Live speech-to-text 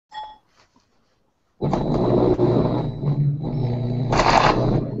Music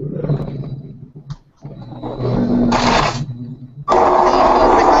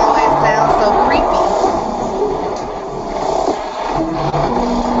always sounds so creepy.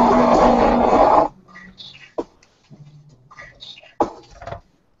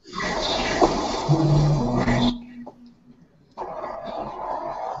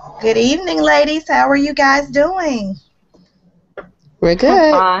 Good evening, ladies. How are you guys doing? We're I'm good.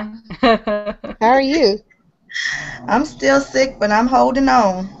 fine. How are you? I'm still sick, but I'm holding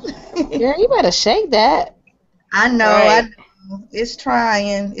on. Girl, you better shake that. I know, I Right. know. It's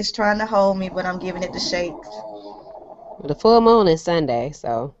trying. It's trying to hold me, but I'm giving it the shakes. The full moon is Sunday,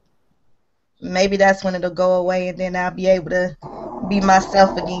 so. Maybe that's when it'll go away and then I'll be able to be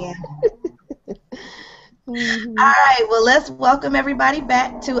myself again. All Hmm. right, well, let's welcome everybody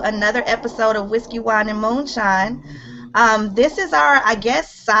back to another episode of Whiskey, Wine, and Moonshine. This is our, I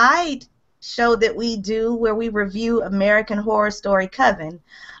guess, side show that we do where we review American Horror Story Coven.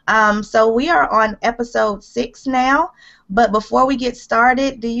 So we are on episode 6 now, but before we get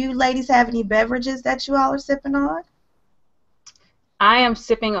started, do you ladies have any beverages that you all are sipping on? I am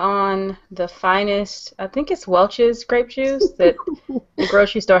sipping on the finest, I think it's Welch's grape juice that the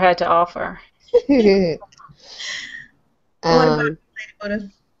grocery store had to offer. What about um, Lady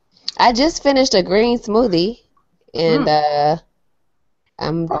Buddha? I just finished a green smoothie, and Mm.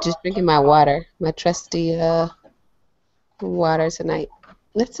 I'm just drinking my water, my trusty water tonight.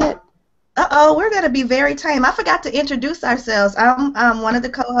 That's it. Uh-oh, we're going to be very tame. I forgot to introduce ourselves. I'm one of the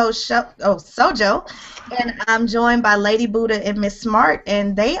co-hosts, Sojo, and I'm joined by Lady Buddha and Miss Smart,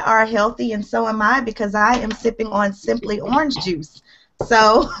 and they are healthy, and so am I because I am sipping on Simply Orange Juice.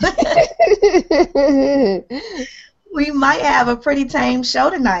 So we might have a pretty tame show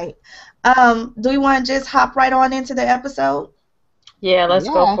tonight. Do we want to just hop right on into the episode? Yeah, let's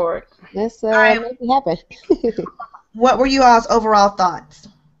go Yeah, for it. let's All right, make it happen. what were you all's overall thoughts?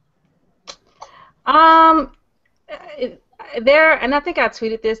 Um, it, and I think I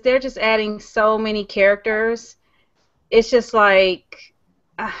tweeted this, they're just adding so many characters. It's just like,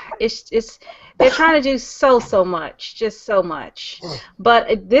 uh, it's they're trying to do so much, just so much.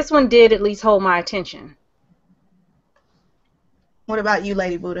 But this one did at least hold my attention. What about you,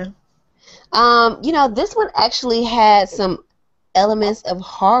 Lady Buddha? This one actually had some elements of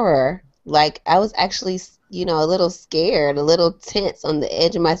horror. Like I was actually, a little scared, a little tense on the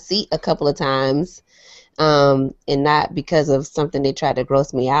edge of my seat a couple of times. And not because of something they tried to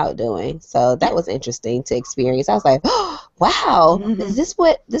gross me out doing. So that was interesting to experience. I was like, oh, wow, is this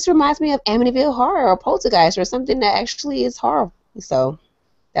what this reminds me of Amityville Horror or Poltergeist or something that actually is horror? So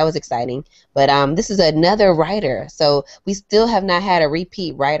that was exciting. But this is another writer, so we still have not had a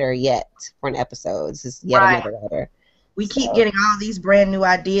repeat writer yet for an episode. This is yet Right. another writer. We keep So getting all these brand new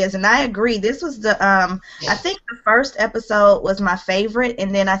ideas, and I agree. This was I think the first episode was my favorite,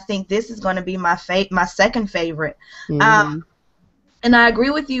 and then I think this is going to be my second favorite. Um, mhm. and I agree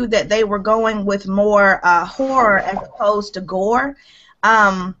with you that they were going with more horror as opposed to gore.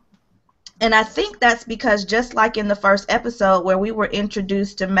 Um, and I think that's because just like in the first episode where we were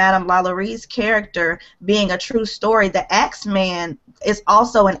introduced to Madame Lalaurie character being a true story, the Axeman is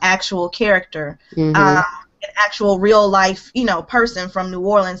also an actual character. Mhm. An actual real life, person from New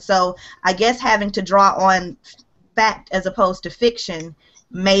Orleans. So I guess having to draw on fact as opposed to fiction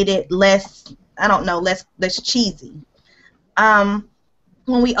made it less, I don't know, less cheesy. Um,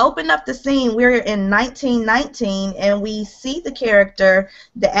 when we open up the scene, we're in 1919, and we see the character,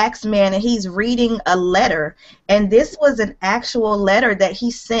 the Axeman, and he's reading a letter. And this was an actual letter that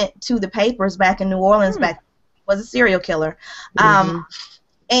he sent to the papers back in New Orleans. Back was a serial killer. Um, Mhm.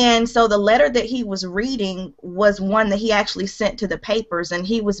 and so the letter that he was reading was one that he actually sent to the papers, and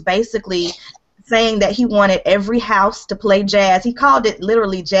he was basically saying that he wanted every house to play jazz. He called it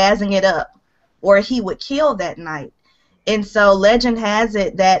literally jazzing it up, or he would kill that night. And so legend has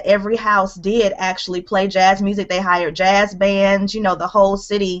it that every house did actually play jazz music. They hired jazz bands. The whole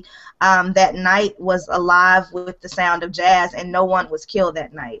city that night was alive with the sound of jazz, and no one was killed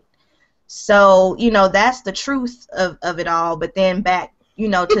that night. So, that's the truth of it all. But then back,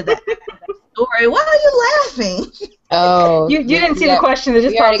 to that story. Why are you laughing? Oh, You didn't see the question that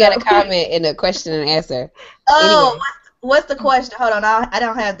just we already popped got a up. comment in the question and answer. Oh, Anyway, what's the question? Hold on, I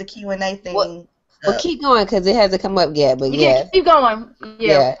don't have the Q&A well, thing well, up. keep going because it hasn't come up yet. But You can yeah, keep going. Yeah,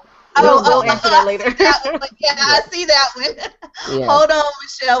 yeah, Oh, we'll oh, answer I that see later. that one. Yeah, yeah, I see that one. yeah. Hold on,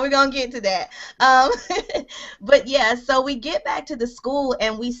 Michelle. We're gonna get to that. Um, but yeah, so we get back to the school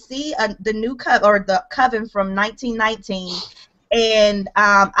and we see the new or the Coven from 1919, And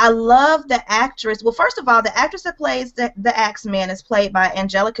I love the actress. Well, first of all, the actress that plays the Axeman is played by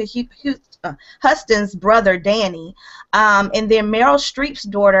Angelica Huston's brother, Danny. And then Meryl Streep's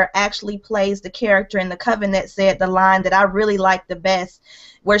daughter actually plays the character in the Coven that said the line that I really liked the best,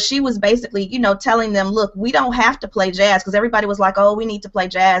 where she was basically, telling them, look, we don't have to play jazz, because everybody was like, oh, we need to play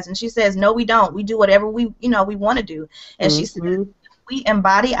jazz. And she says, no, we don't. We do whatever we want to do. And she said, we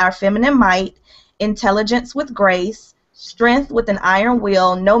embody our feminine might, intelligence with grace, strength with an iron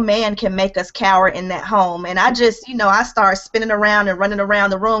will. No man can make us cower in that home. And I just, I started spinning around and running around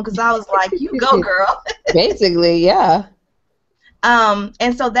the room because I was like, you go, girl. Basically, yeah.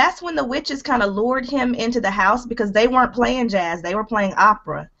 And so that's when the witches kind of lured him into the house, because they weren't playing jazz. They were playing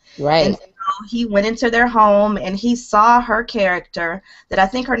opera. Right. And so he went into their home, and he saw her character, that I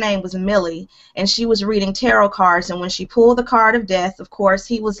think her name was Millie, and she was reading tarot cards. And when she pulled the card of death, of course,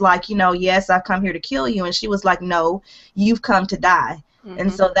 he was like, yes, I've come here to kill you. And she was like, no, you've come to die.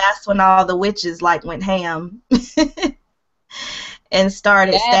 And so that's when all the witches went ham and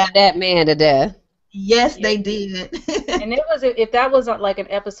started stabbing that man to death. Yes, they did. And if that was like an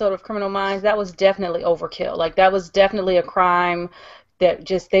episode of Criminal Minds, that was definitely overkill. Like, that was definitely a crime that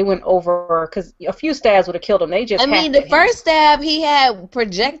they went over, because a few stabs would have killed him. They just the first stab, he had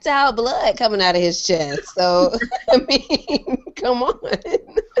projectile blood coming out of his chest. So, come on.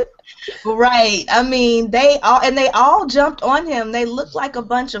 Right. They all jumped on him. They looked like a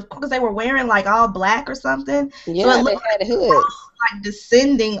bunch of, because they were wearing all black or something. Yeah, so it they had hoods.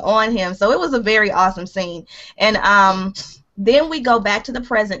 Descending on him. So it was a very awesome scene. And then we go back to the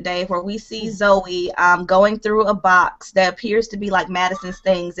present day, where we see Zoe going through a box that appears to be like Madison's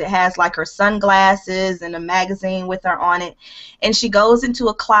things. It has her sunglasses and a magazine with her on it. And she goes into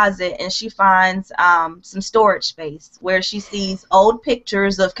a closet, and she finds some storage space where she sees old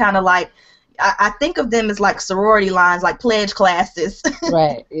pictures of kind of I think of them as sorority lines, pledge classes.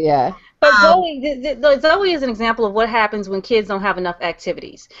 Right, yeah. But Zoe is an example of what happens when kids don't have enough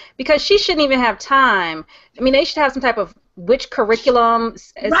activities, because she shouldn't even have time. They should have some type of witch curriculum.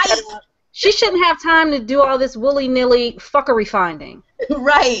 Right. She shouldn't have time to do all this willy-nilly fuckery finding.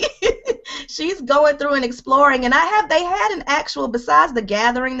 Right. She's going through and exploring. And they had an actual, besides the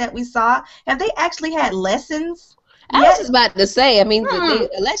gathering that we saw, have they actually had lessons? I was just about to say, they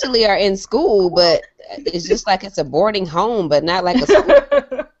allegedly are in school, but it's just it's a boarding home, but not like a school.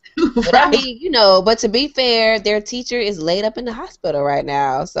 But Right. But to be fair, their teacher is laid up in the hospital right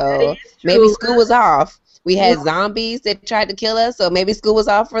now, so maybe school was off. We had zombies that tried to kill us, so maybe school was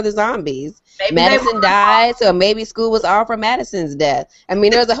off for the zombies. Maybe Madison died, so maybe school was off for Madison's death.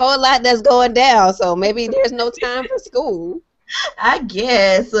 There's a whole lot that's going down, so maybe there's no time for school. I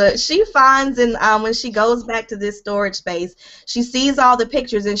guess. She finds, and when she goes back to this storage space, she sees all the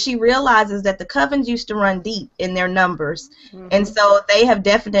pictures, and she realizes that the Covens used to run deep in their numbers. And so they have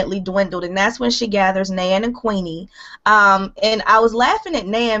definitely dwindled, and that's when she gathers Nan and Queenie. And I was laughing at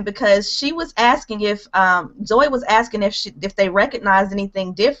Nan because she was asking if Zoe was asking if they recognized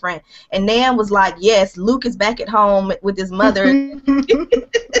anything different, and Nan was like, yes, Luke is back at home with his mother.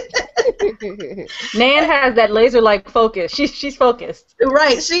 Nan has that laser-like focus. She's focused.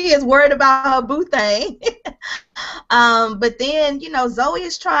 Right. She is worried about her boo thing. But then, Zoe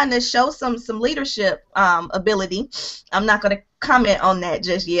is trying to show some leadership ability. I'm not going to comment on that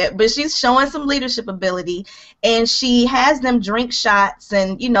just yet, but she's showing some leadership ability, and she has them drink shots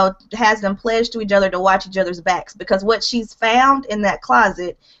and, has them pledge to each other to watch each other's backs, because what she's found in that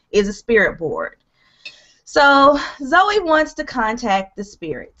closet is a spirit board. So Zoe wants to contact the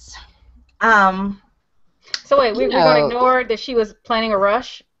spirits. So wait, we're going to ignore that she was planning a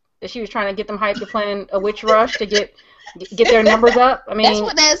rush? That she was trying to get them hyped to plan a witch rush to get their numbers up?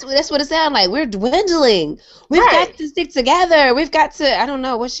 That's what it sounds like. We're dwindling. We've got to stick together. We've got to, I don't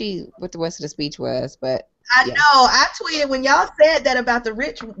know what the rest of the speech was, but I know. I tweeted when y'all said that about the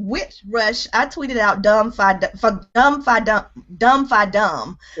witch rush. I tweeted out dumb fi dumb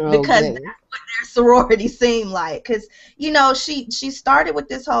because that's what their sorority seemed like. Because she started with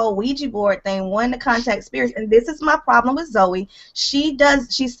this whole Ouija board thing, wanting to contact spirits, and this is my problem with Zoe.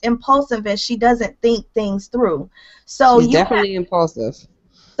 She's impulsive and she doesn't think things through. So she's definitely impulsive.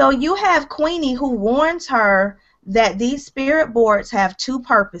 So you have Queenie, who warns her that these spirit boards have two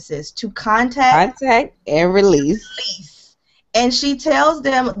purposes: to contact and release. And she tells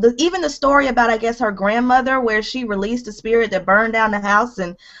them, even the story about, I guess, her grandmother, where she released a spirit that burned down the house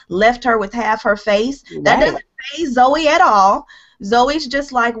and left her with half her face. Right. That doesn't faze Zoe at all. Zoe's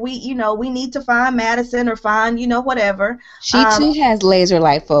just like, we need to find Madison or find, whatever. She too has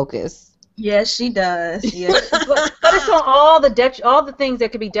laser-like focus. Yes, she does. Yes. but it's on all the things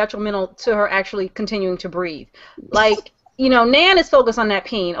that could be detrimental to her actually continuing to breathe. Like, Nan is focused on that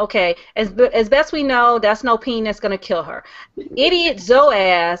peen. Okay, as best we know, that's no peen that's gonna kill her. Idiot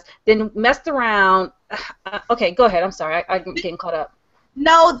Zoaz then messed around. Okay, go ahead. I'm sorry, I'm getting caught up.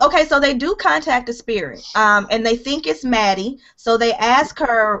 No, okay, so they do contact a spirit, and they think it's Maddie, so they ask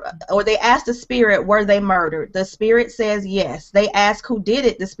her, or they ask the spirit, were they murdered? The spirit says yes. They ask who did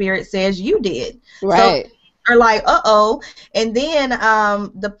it, the spirit says you did. Right. So they're like, uh-oh, and then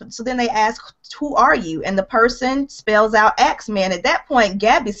so then they ask, who are you? And the person spells out Axeman. At that point,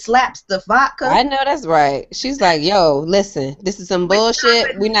 Gabby slaps the vodka. I know that's right. She's like, yo, listen, this is some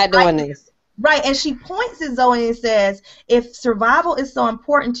bullshit. We're not doing this. Right, and she points at Zoe and says, if survival is so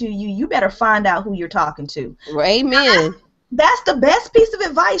important to you, you better find out who you're talking to. Amen. That's the best piece of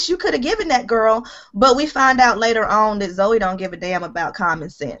advice you could have given that girl, but we find out later on that Zoe don't give a damn about common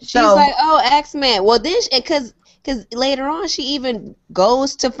sense. She's like, oh, Axeman. Well, then, because later on she even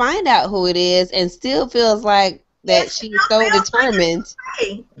goes to find out who it is and still feels like that she's so determined.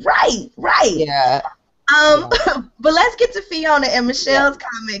 Right. Yeah. But let's get to Fiona and Michelle's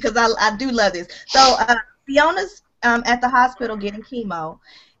comment, because I do love this. So Fiona's at the hospital getting chemo,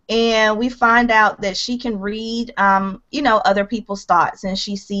 and we find out that she can read, other people's thoughts, and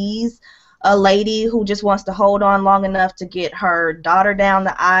she sees a lady who just wants to hold on long enough to get her daughter down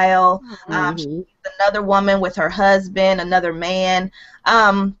the aisle. Another woman with her husband, another man.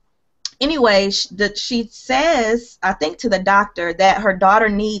 Anyway, she says, I think to the doctor, that her daughter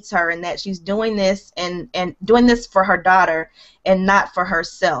needs her and that she's doing this and doing this for her daughter and not for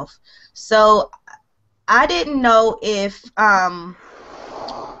herself. So I didn't know if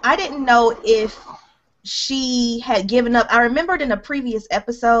she had given up. I remembered in a previous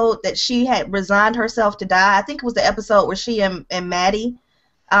episode that she had resigned herself to die. I think it was the episode where she and Maddie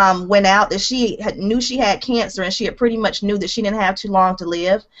went out, that she knew she had cancer, and she had pretty much knew that she didn't have too long to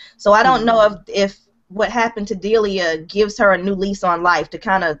live. So I don't know if what happened to Delia gives her a new lease on life to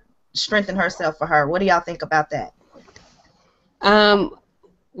kind of strengthen herself for her. What do y'all think about that?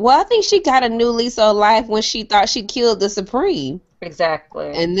 Well, I think she got a new lease on life when she thought she killed the Supreme.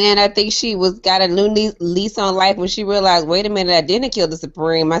 Exactly. And then I think she got a new lease on life when she realized, wait a minute, I didn't kill the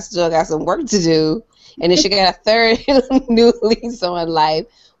Supreme. I still got some work to do. And then she got a third new lease on life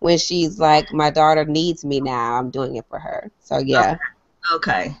when she's like, my daughter needs me now. I'm doing it for her. So, yeah.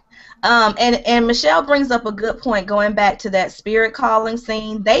 Okay. And Michelle brings up a good point, going back to that spirit calling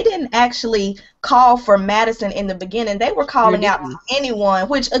scene. They didn't actually call for Madison in the beginning. They were calling out to anyone,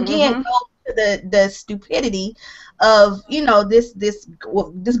 which, again, goes to the stupidity of, this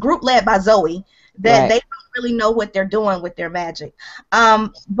group led by Zoe, that they don't really know what they're doing with their magic.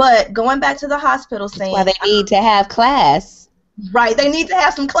 But going back to the hospital scene. That's why they need to have class. Right, they need to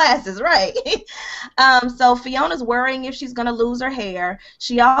have some classes, right? So Fiona's worrying if she's going to lose her hair.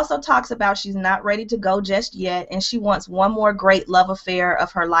 She also talks about she's not ready to go just yet, and she wants one more great love affair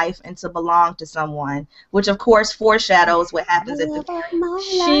of her life and to belong to someone, which of course foreshadows what happens at the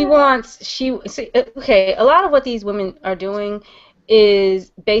okay, a lot of what these women are doing is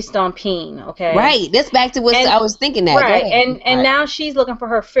based on peen, okay? Right, that's back to what I was thinking that. Right, and now she's looking for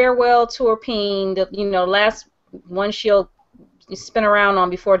her farewell tour peen, the last one she'll spin around on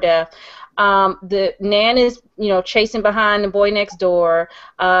before death. The Nan is, chasing behind the boy next door.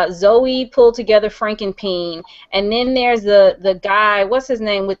 Zoe pulled together Frankenpeen, and then there's the guy. What's his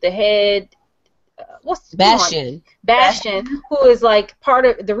name with the head? What's Bastion? Bastion, who is like part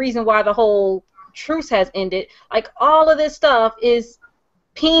of the reason why the whole truce has ended. Like all of this stuff is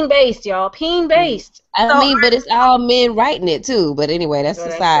peen based, y'all. Peen based. I mean, but it's all men writing it too. But anyway, that's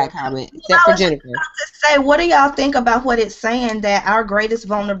the side comment. Except for Jennifer. Say, what do y'all think about what it's saying, that our greatest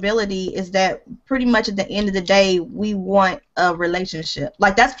vulnerability is that pretty much at the end of the day we want a relationship?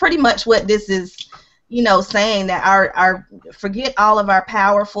 Like, that's pretty much what this is, saying, that our forget all of our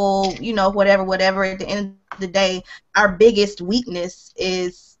powerful, whatever. At the end of the day, our biggest weakness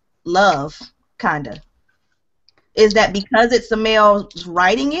is love, kind of. Is that because it's the male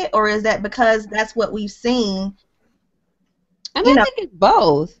writing it, or is that because that's what we've seen? I mean, I think it's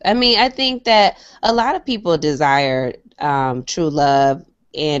both. I mean, I think that a lot of people desire true love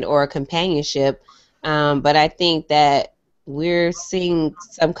and or companionship, but I think that we're seeing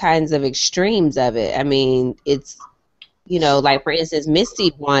some kinds of extremes of it. I mean, it's, like for instance,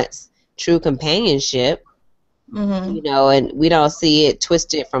 Misty wants true companionship, and we don't see it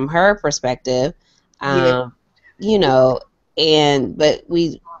twisted from her perspective. But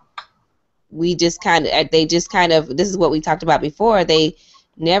we just kind of, this is what we talked about before, they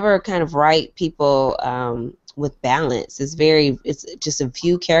never kind of write people with balance. It's just a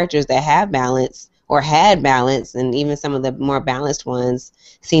few characters that have balance or had balance, and even some of the more balanced ones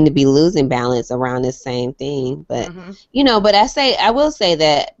seem to be losing balance around this same thing. But but I will say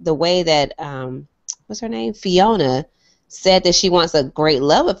that the way that what's her name, Fiona, said that she wants a great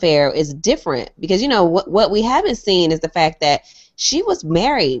love affair is different, because what we haven't seen is the fact that she was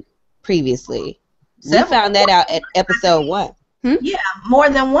married previously. We found that out at episode 1. Yeah, more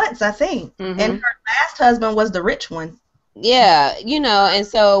than once, I think. And her last husband was the rich one. Yeah, and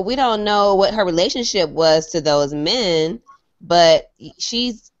so we don't know what her relationship was to those men, but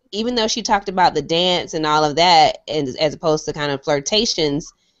even though she talked about the dance and all of that, and as opposed to kind of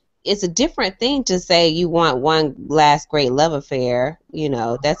flirtations, it's a different thing to say you want one last great love affair.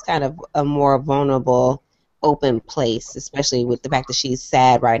 That's kind of a more vulnerable, open place, especially with the fact that she's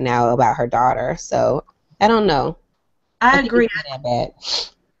sad right now about her daughter. So I don't know. I agree. That bad.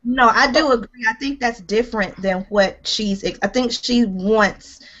 No, I do agree. I think that's different than what I think she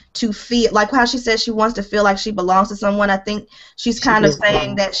wants to feel, like how she says she wants to feel like she belongs to someone. I think she's kind of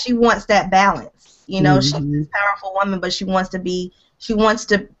saying that she wants that balance. She's a powerful woman, but she wants to be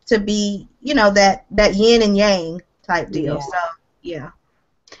that yin and yang type deal. Yeah. So, yeah.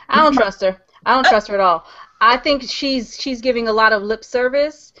 I don't trust her. I don't trust her at all. I think she's giving a lot of lip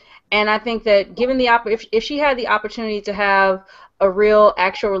service, and I think that given if she had the opportunity to have a real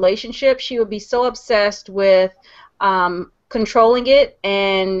actual relationship, she would be so obsessed with controlling it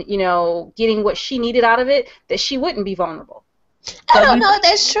and getting what she needed out of it that she wouldn't be vulnerable. I don't know if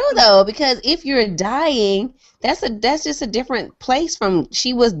that's true though, because if you're dying, that's just a different place from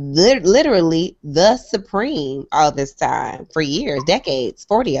she was literally the supreme all this time for years, decades,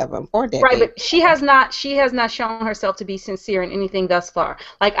 40 of them, 4 decades. Right, but she has not shown herself to be sincere in anything thus far.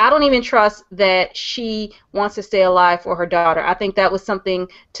 Like, I don't even trust that she wants to stay alive for her daughter. I think that was something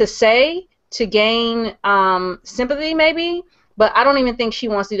to say to gain sympathy maybe, but I don't even think she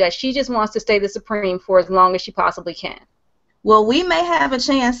wants to do that. She just wants to stay the supreme for as long as she possibly can. Well, we may have a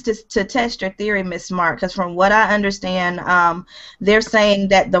chance to test your theory, Miss Smart, because from what I understand, they're saying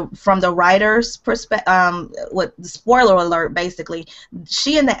that from the writer's perspective, what the spoiler alert, basically,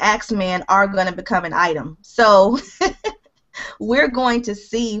 she and the Axeman are going to become an item. So we're going to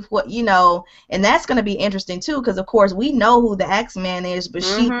see what and that's going to be interesting too, because of course we know who the Axeman is, but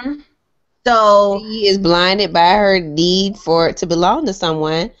she is blinded by her need to belong to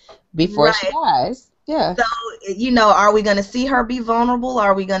someone before she dies. Yeah. So, are we going to see her be vulnerable?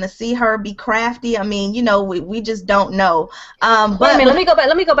 Are we going to see her be crafty? I mean, we just don't know. But wait a minute,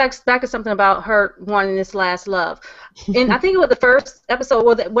 let me go back to something about her wanting this last love. And I think it was the first episode,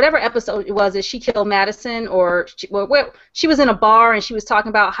 whatever episode it was, that she killed Madison, or she was in a bar and she was talking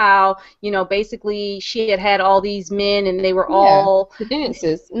about how, basically she had all these men and they were all the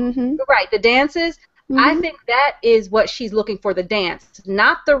dances. Right, the dances. I think that is what she's looking for, the dance,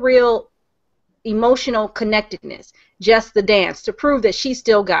 not the real emotional connectedness, just the dance to prove that she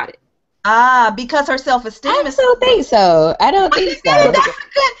still got it. Because her self-esteem I don't think so. I don't think so.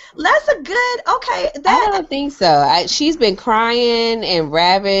 That's a good, okay. I don't think so. She's been crying and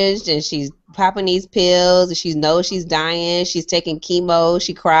ravaged, and she's popping these pills, and she knows she's dying. She's taking chemo.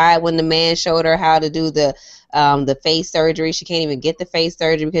 She cried when the man showed her how to do the face surgery. She can't even get the face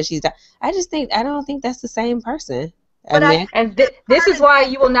surgery because she's dying. I don't think that's the same person. This is why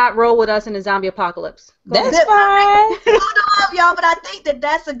you will not roll with us in the zombie apocalypse. That's fine. Hold on, y'all, but I think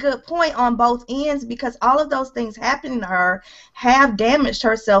that's a good point on both ends, because all of those things happening to her have damaged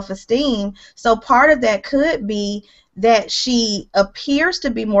her self-esteem. So part of that could be that she appears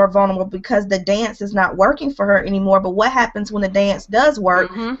to be more vulnerable because the dance is not working for her anymore. But what happens when the dance does work?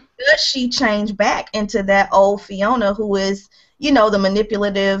 Does she change back into that old Fiona who is, the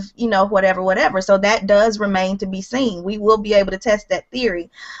manipulative, whatever. So that does remain to be seen. We will be able to test that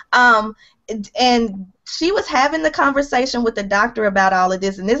theory. And she was having the conversation with the doctor about all of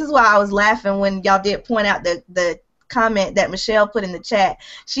this, and this is why I was laughing when y'all did point out the comment that Michelle put in the chat.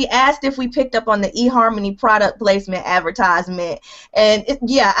 She asked if we picked up on the eHarmony product placement advertisement, and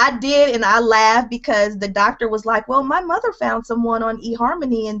yeah, I did, and I laughed because the doctor was like, well, my mother found someone on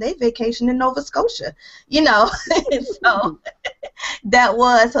eHarmony and they vacation in Nova Scotia, so that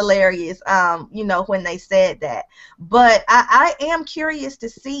was hilarious, when they said that. But I am curious to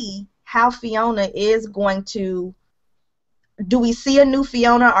see how Fiona is going to. Do we see a new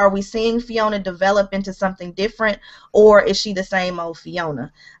Fiona? Are we seeing Fiona develop into something different, or is she the same old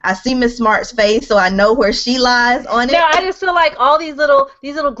Fiona? I see Miss Smart's face, so I know where she lies on it. No, I just feel like all these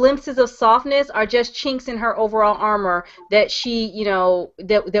little glimpses of softness are just chinks in her overall armor that she,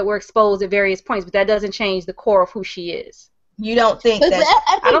 that were exposed at various points, but that doesn't change the core of who she is. You don't think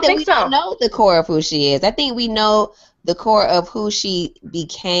that? I don't think we don't know the core of who she is. I think we know the core of who she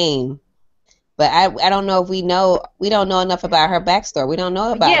became. But I don't know if we don't know enough about her backstory. We don't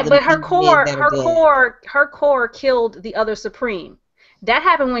know about Yeah, the but her men core, that are dead. her core killed the other Supreme. That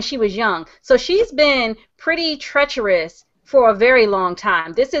happened when she was young. So she's been pretty treacherous for a very long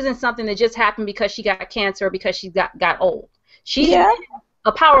time. This isn't something that just happened because she got cancer or because she got old. She's been Yeah.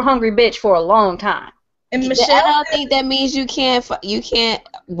 a power hungry bitch for a long time. And I Michelle don't think that means you can't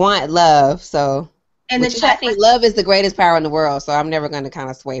want love. So, in the but I chat. think love is the greatest power in the world. So I'm never going to kind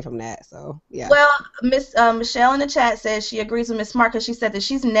of sway from that. So yeah. Well, Miss Michelle in the chat says she agrees with Miss Smart because she said that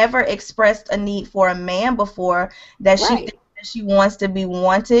she's never expressed a need for a man before, that she Right. thinks that she wants to be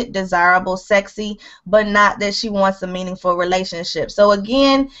wanted, desirable, sexy, but not that she wants a meaningful relationship. So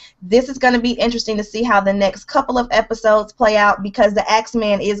again, this is going to be interesting to see how the next couple of episodes play out, because the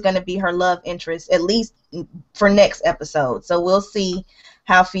Axeman is going to be her love interest, at least for next episode. So we'll see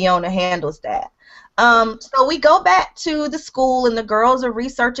how Fiona handles that. So we go back to the school, and the girls are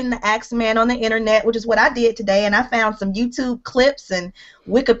researching the Axeman on the internet, which is what I did today, and I found some YouTube clips and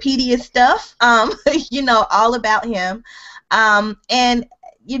Wikipedia stuff, all about him. And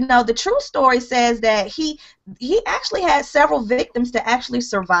the true story says that he actually had several victims to actually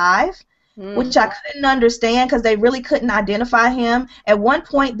survive, which I couldn't understand because they really couldn't identify him. At one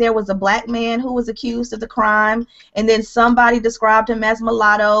point, there was a black man who was accused of the crime, and then somebody described him as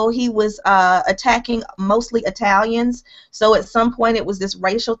mulatto. He was attacking mostly Italians, so at some point it was this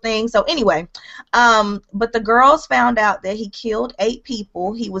racial thing. So anyway, but the girls found out that he killed 8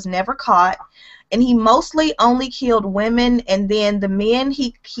 people. He was never caught, and he mostly only killed women, and then the men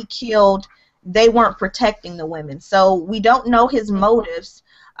he killed, they weren't protecting the women. So we don't know his motives.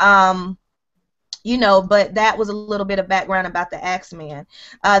 But that was a little bit of background about the Axeman.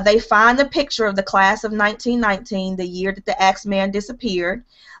 They find the picture of the class of 1919, the year that the Axeman disappeared.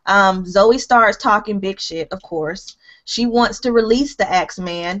 Zoe starts talking big shit, of course. She wants to release the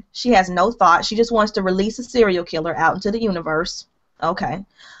Axeman. She has no thought. She just wants to release a serial killer out into the universe. Okay.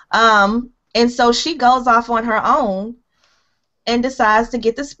 And so she goes off on her own and decides to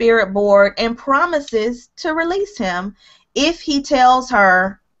get the spirit board and promises to release him if he tells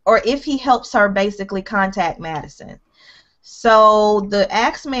her, or if he helps her basically contact Madison. So the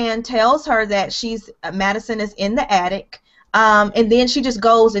Axeman tells her that Madison is in the attic, and then she just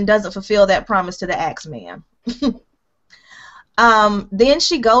goes and doesn't fulfill that promise to the Axeman. Then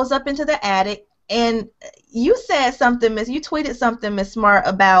she goes up into the attic, and you said something, you tweeted something, Miss Smart,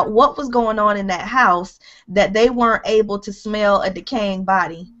 about what was going on in that house, that they weren't able to smell a decaying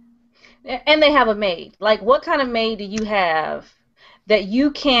body. And they have a maid. Like, what kind of maid do you have that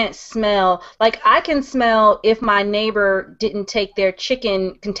you can't smell? Like, I can smell if my neighbor didn't take their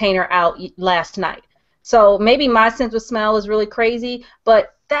chicken container out last night. So maybe my sense of smell is really crazy,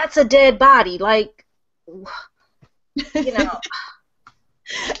 but that's a dead body. Like,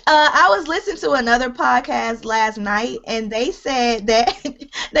 I was listening to another podcast last night, and they said that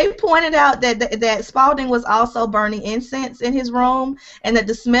they pointed out that Spalding was also burning incense in his room, and that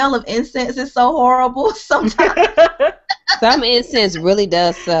the smell of incense is so horrible sometimes. Some incense really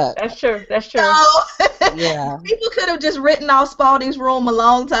does suck. That's true. That's true. So, yeah. People could have just written off Spalding's room a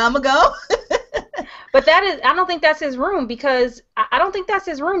long time ago. But I don't think that's his room, because I don't think that's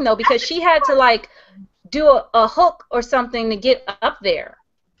his room, though, because she had to, like, do a hook or something to get up there.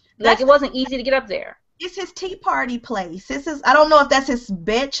 Like, it wasn't easy to get up there. It's his tea party place. I don't know if that's his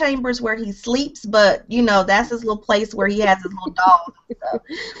bed chambers where he sleeps, but that's his little place where he has his little dog and stuff.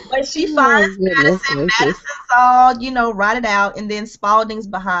 But she finds Madison's all, rotted out, and then Spalding's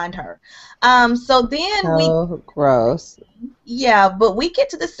behind her. So then gross. Yeah, but we get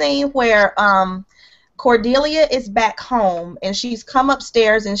to the scene where Cordelia is back home, and she's come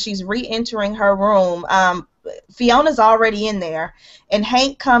upstairs and she's re-entering her room. Fiona's already in there, and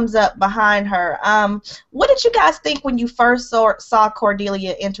Hank comes up behind her. What did you guys think when you first saw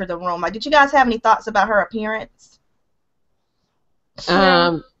Cordelia enter the room? Like, did you guys have any thoughts about her appearance?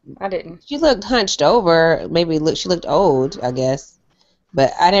 I didn't. She looked hunched over. She looked old, I guess.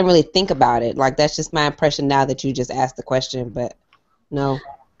 But I didn't really think about it. Like, that's just my impression now that you just asked the question, but no.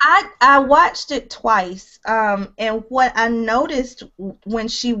 I watched it twice, and what I noticed when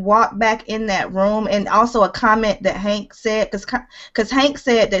she walked back in that room, and also a comment that Hank said, because Hank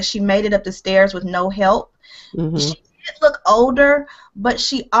said that she made it up the stairs with no help. Mm-hmm. She did look older, but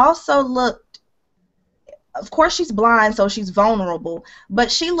she also looked, of course she's blind, so she's vulnerable,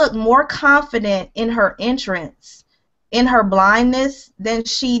 but she looked more confident in her entrance in her blindness than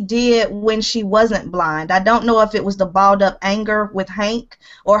she did when she wasn't blind. I don't know if it was the balled up anger with Hank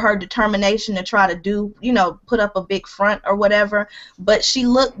or her determination to try to do, put up a big front or whatever, but she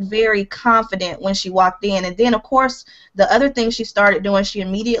looked very confident when she walked in. And then, of course, the other thing she started doing, she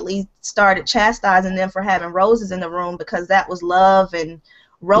immediately started chastising them for having roses in the room because that was love and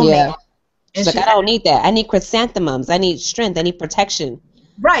romance. Yeah. She's like, I don't need that. I need chrysanthemums. I need strength. I need protection.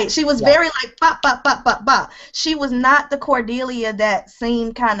 Right. She was very like, bop, bop, bop, bop, bop. She was not the Cordelia that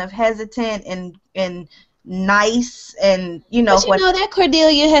seemed kind of hesitant and nice and, But that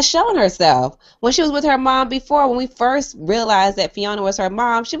Cordelia has shown herself. When she was with her mom before, when we first realized that Fiona was her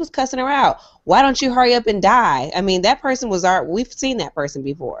mom, she was cussing her out. Why don't you hurry up and die? I mean, that person was we've seen that person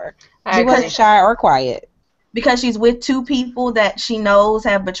before. She wasn't shy or quiet. Because she's with two people that she knows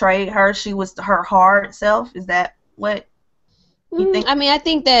have betrayed her. She was her hard self. Is that what you think? I mean, I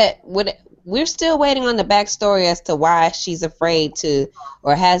think that we're still waiting on the backstory as to why she's afraid to,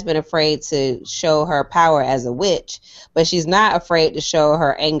 or has been afraid to show her power as a witch, but she's not afraid to show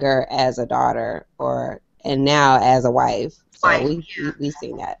her anger as a daughter and now as a wife. So we've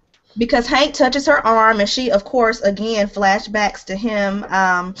seen that. Because Hank touches her arm, and she, of course, again, flashbacks to him,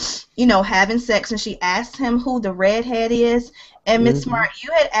 having sex, and she asks him who the redhead is. And Miss Smart, you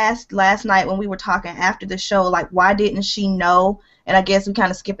had asked last night when we were talking after the show, like, why didn't she know? And I guess we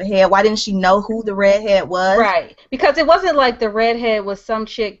kind of skip ahead. Why didn't she know who the redhead was? Right. Because it wasn't like the redhead was some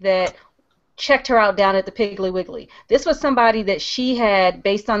chick that checked her out down at the Piggly Wiggly. This was somebody that she had,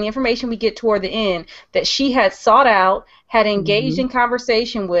 based on the information we get toward the end, that she had sought out, had engaged in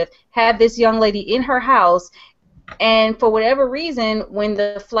conversation with, had this young lady in her house, and for whatever reason, when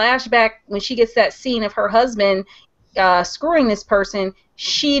the flashback, when she gets that scene of her husband screwing this person,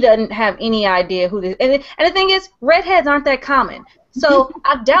 she doesn't have any idea who this. And the thing is, redheads aren't that common. So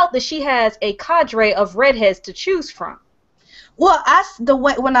I doubt that she has a cadre of redheads to choose from. Well,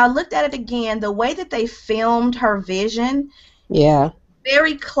 when I looked at it again, the way that they filmed her vision,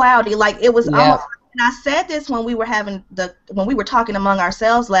 very cloudy. Like it was almost. And I said this when we were talking among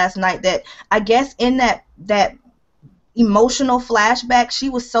ourselves last night, that I guess in that emotional flashback, she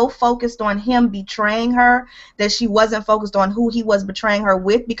was so focused on him betraying her that she wasn't focused on who he was betraying her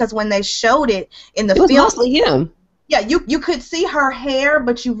with. Because when they showed it in the film, it was mostly him. Yeah, you could see her hair,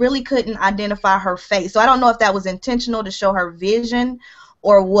 but you really couldn't identify her face. So I don't know if that was intentional to show her vision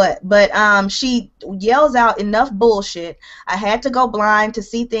or what. But she yells out enough bullshit. I had to go blind to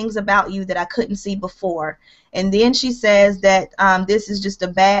see things about you that I couldn't see before. And then she says that this is just a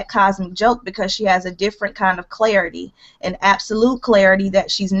bad cosmic joke because she has a different kind of clarity, an absolute clarity that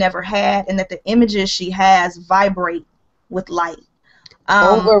she's never had, and that the images she has vibrate with light.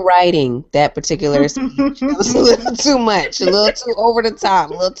 Overwriting that particular speech. It was a little too much, a little too over the top,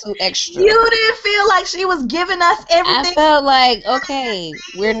 a little too extra. You didn't feel like she was giving us everything? I felt like, okay,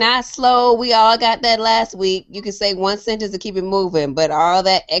 we're not slow. We all got that last week. You can say one sentence to keep it moving, but all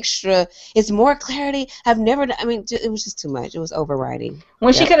that extra, it's more clarity. It was just too much. It was overwriting.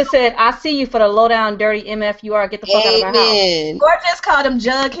 When she could have said, I see you for the low down, dirty MF you are, get the fuck out of my house. Or just called him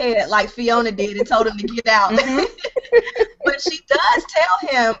Jughead like Fiona did and told him to get out. But she does tell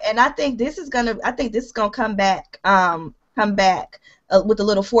him, and I think this is gonna come back with a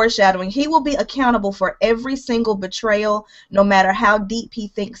little foreshadowing. He will be accountable for every single betrayal, no matter how deep he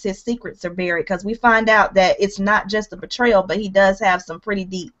thinks his secrets are buried. Because we find out that it's not just a betrayal, but he does have some pretty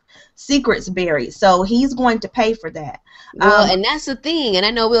deep secrets buried. So he's going to pay for that. Well, and that's the thing, and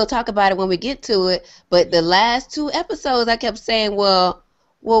I know we'll talk about it when we get to it. But the last two episodes, I kept saying, well,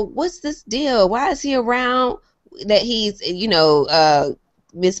 what's this deal? Why is he around? That he's,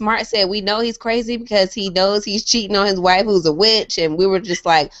 Miss Smart said, we know he's crazy because he knows he's cheating on his wife who's a witch, and we were just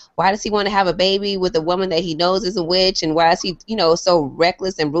like, why does he want to have a baby with a woman that he knows is a witch, and why is he, so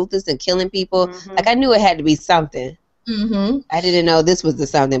reckless and ruthless and killing people? Like, I knew it had to be something. I didn't know this was the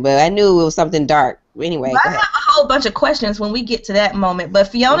something, but I knew it was something dark. Anyway, I have a whole bunch of questions when we get to that moment, but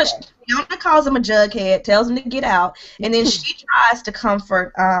Fiona calls him a jughead, tells him to get out, and then she tries to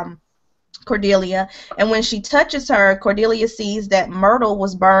comfort Cordelia, and when she touches her, Cordelia sees that Myrtle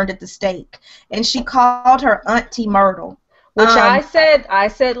was burned at the stake, and she called her Auntie Myrtle. Which I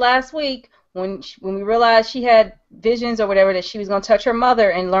said last week when we realized she had visions or whatever, that she was going to touch her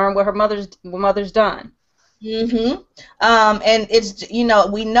mother and learn what her mother's done. And it's,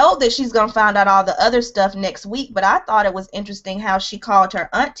 we know that she's going to find out all the other stuff next week, but I thought it was interesting how she called her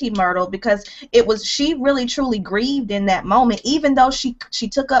Auntie Myrtle, because she really truly grieved in that moment. Even though she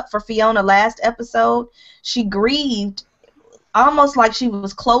took up for Fiona last episode, she grieved almost like she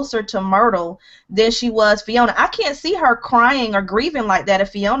was closer to Myrtle than she was Fiona. I can't see her crying or grieving like that if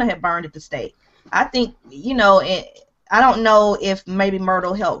Fiona had burned at the stake. I think, I don't know if maybe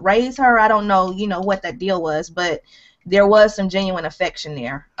Myrtle helped raise her. I don't know, what that deal was, but there was some genuine affection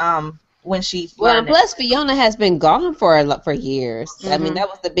there. When she Well, and learned that. plus Fiona has been gone for years. I mean, that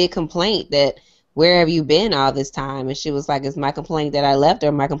was the big complaint, that where have you been all this time? And she was like, "Is my complaint that I left,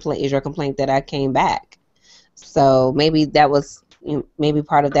 or my complaint is your complaint that I came back?" So maybe that was, maybe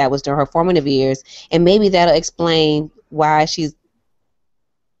part of that was during her formative years, and maybe that'll explain why she's.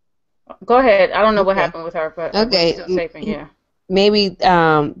 Go ahead. I don't know what Okay. happened with her, but we're Okay. still taping. Yeah. Maybe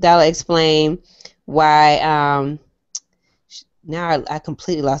that'll explain why. Now I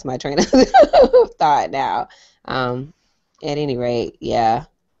completely lost my train of thought now. At any rate, yeah.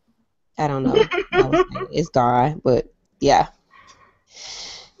 I don't know. It's gone, but yeah.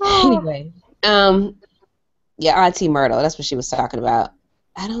 Anyway, yeah, Auntie Myrtle. That's what she was talking about.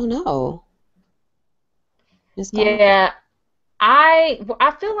 I don't know. It's gone. Yeah. I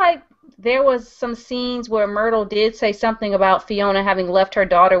feel like there was some scenes where Myrtle did say something about Fiona having left her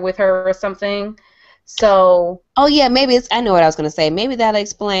daughter with her or something. So. Oh yeah, maybe it's. I know what I was gonna say. Maybe that'll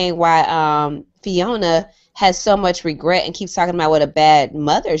explain why Fiona has so much regret and keeps talking about what a bad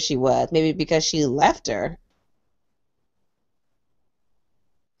mother she was. Maybe because she left her.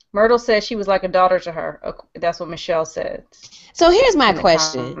 Myrtle said she was like a daughter to her. That's what Michelle said So here's my in the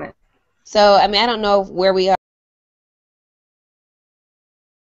question. comment. So I mean, I don't know where we are.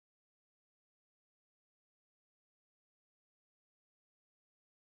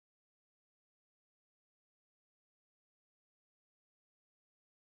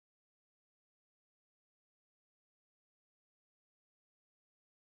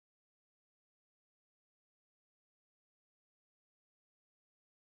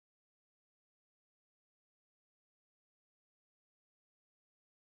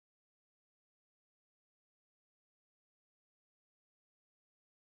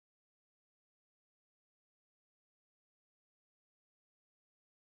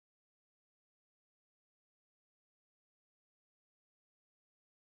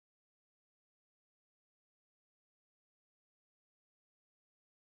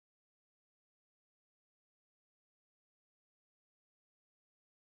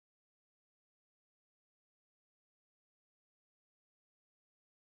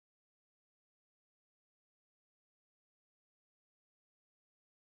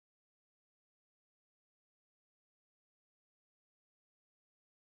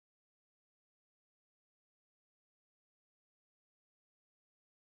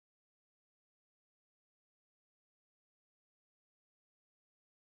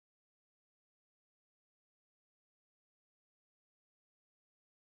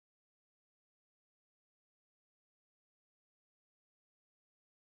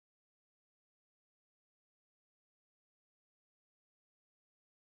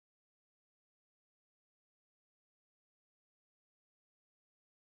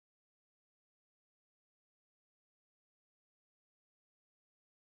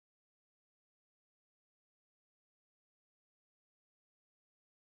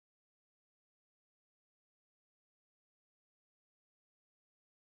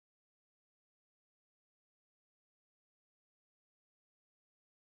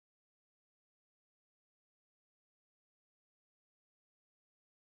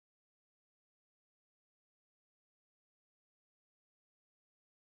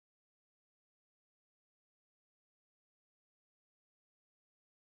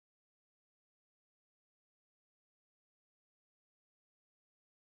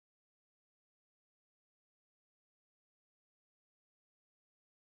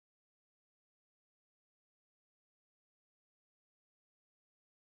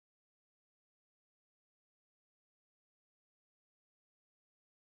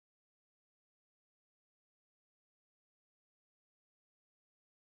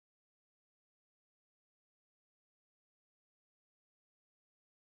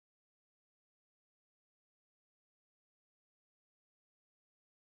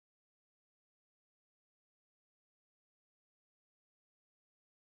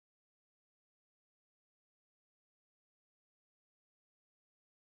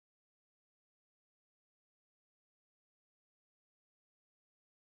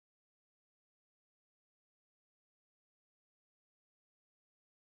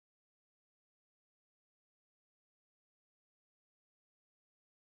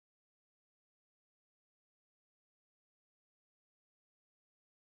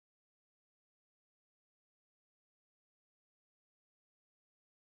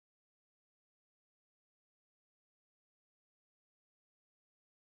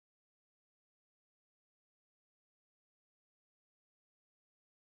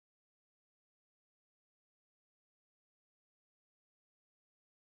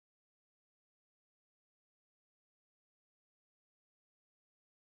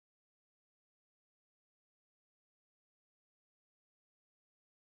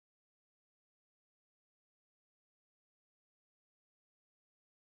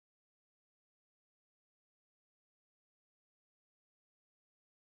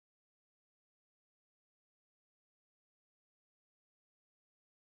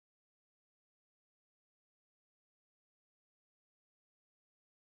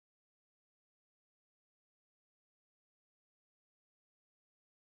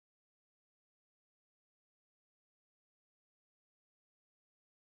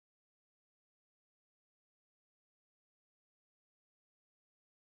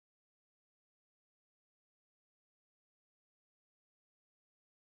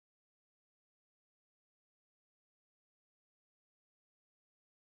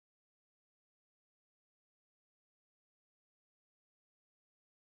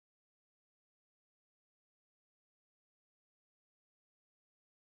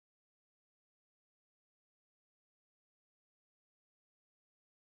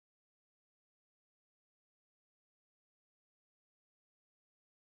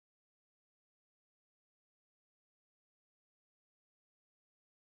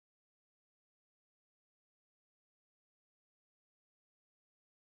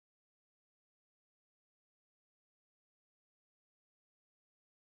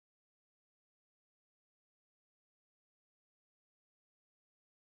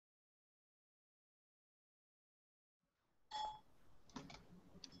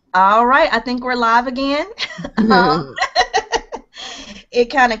 All right, I think we're live again. Um, it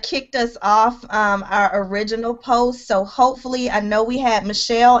kind of kicked us off our original post, so hopefully, I know we had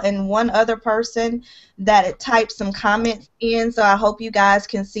Michelle and one other person that had typed some comments in, so I hope you guys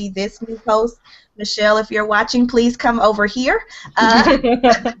can see this new post. Michelle, if you're watching, please come over here. Wait,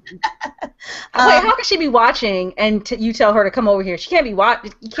 how can she be watching and you tell her to come over here? She can't be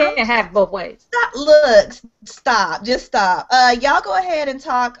watching. You can't have both ways. Look, stop, just stop. Y'all go ahead and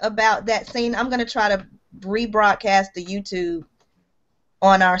talk about that scene. I'm going to try to rebroadcast the YouTube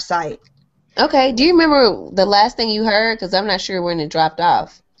on our site. Okay. Do you remember the last thing you heard? Because I'm not sure when it dropped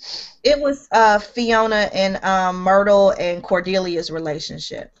off. It was Fiona and Myrtle and Cordelia's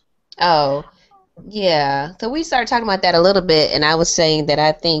relationship. Oh, yeah. So we started talking about that a little bit, and I was saying that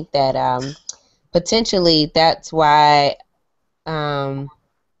I think that potentially that's why Fiona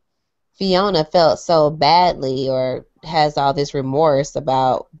felt so badly or has all this remorse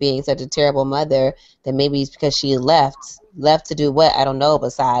about being such a terrible mother, that maybe it's because she left to do what? I don't know,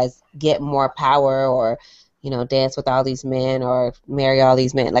 besides get more power or, dance with all these men or marry all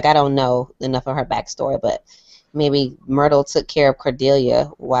these men. Like, I don't know enough of her backstory, but maybe Myrtle took care of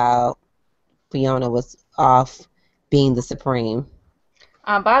Cordelia while Fiona was off being the supreme.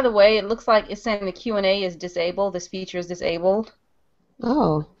 By the way, it looks like it's saying the Q&A is disabled. This feature is disabled.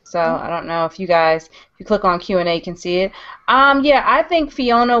 Oh. So I don't know if you guys, if you click on Q&A, can see it. Yeah, I think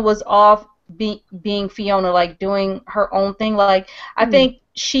Fiona was off being Fiona, like doing her own thing. Like, I think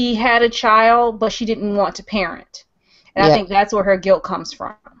she had a child, but she didn't want to parent. And I think that's where her guilt comes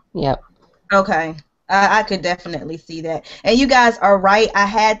from. Yep. Okay. I could definitely see that. And you guys are right. I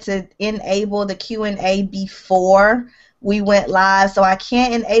had to enable the Q&A before we went live, so I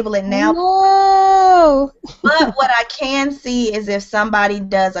can't enable it now. No. But what I can see is if somebody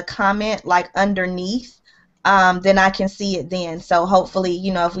does a comment like underneath, then I can see it then. So hopefully,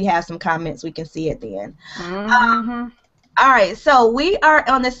 if we have some comments, we can see it then. All right, so we are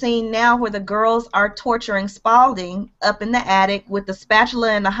on the scene now where the girls are torturing Spalding up in the attic with the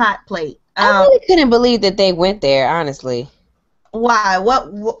spatula and the hot plate. I really couldn't believe that they went there, honestly. Why?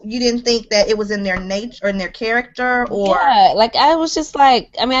 What you didn't think that it was in their nature or in their character, or? Yeah, like I was just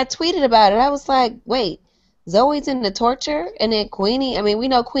like, I tweeted about it. I was like, wait, Zoe's in the torture, and then Queenie. I mean, we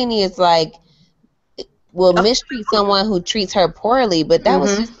know Queenie is like, will mistreat someone who treats her poorly, but that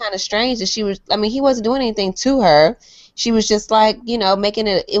was just kind of strange that she was. I mean, he wasn't doing anything to her. She was just like, making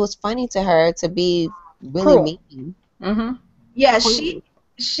it. It was funny to her to be really mean. Yeah,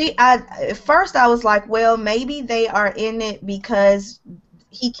 at first I was like, well, maybe they are in it because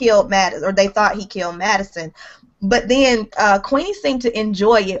he killed Madison, or they thought he killed Madison. But then Queenie seemed to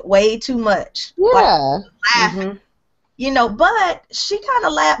enjoy it way too much. Yeah. Like, laughing. But she kind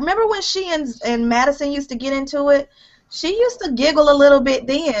of laughed. Remember when she and Madison used to get into it? She used to giggle a little bit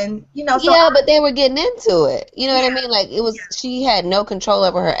then, So yeah, but they were getting into it. You know what I mean? Like, it was, she had no control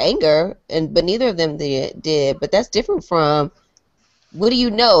over her anger, but neither of them did. But that's different from, what do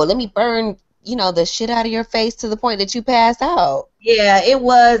you know? Let me burn, the shit out of your face to the point that you passed out. Yeah, it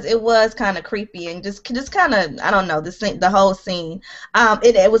was kind of creepy and just kind of, I don't know, the whole scene.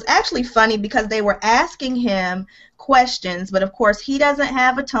 It was actually funny because they were asking him questions, but of course he doesn't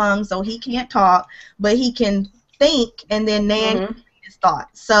have a tongue, so he can't talk, but he can think, and then Nan can read his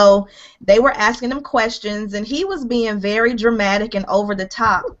thoughts. So they were asking him questions, and he was being very dramatic and over the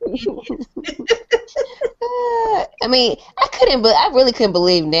top. I mean, I really couldn't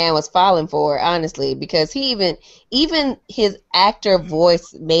believe Nan was falling for it, honestly, because he even his actor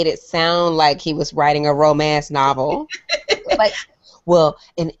voice made it sound like he was writing a romance novel. Like, well,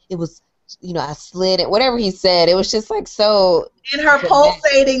 and it was, I slid it, whatever he said, it was just like so. In her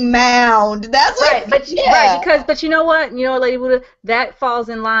pulsating mound. That's right, but you know what, Lady Buddha, that falls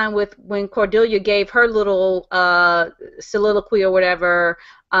in line with when Cordelia gave her little soliloquy or whatever.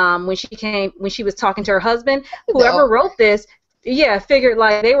 When she was talking to her husband, whoever wrote this, figured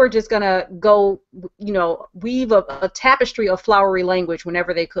like they were just gonna go, weave a tapestry of flowery language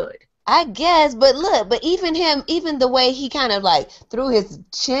whenever they could. I guess, but look, even the way he kind of like threw his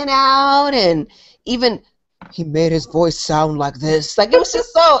chin out, and even he made his voice sound like this. Like, it was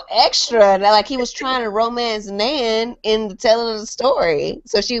just so extra. Like, he was trying to romance Nan in the telling of the story,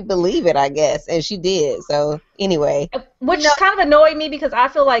 so she'd believe it, I guess, and she did. So anyway, which kind of annoyed me because I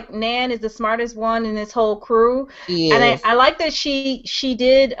feel like Nan is the smartest one in this whole crew, and I like that she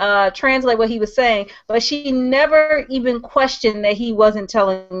did translate what he was saying, but she never even questioned that he wasn't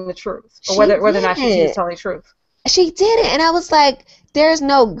telling the truth, or whether or not she was telling the truth. She did it, and I was like, there's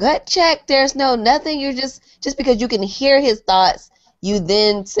no gut check, there's no nothing. You're just because you can hear his thoughts, you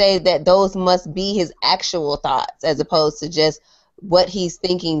then say that those must be his actual thoughts, as opposed to just what he's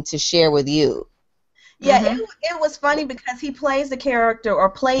thinking to share with you. Yeah, it was funny because he plays the character, or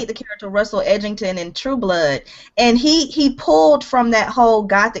played the character Russell Edgington in True Blood, and he pulled from that whole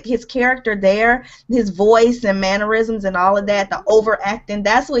gothic, his character there, his voice and mannerisms and all of that, the overacting.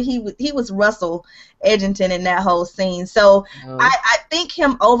 That's what he was Russell Edgington in that whole scene. So I think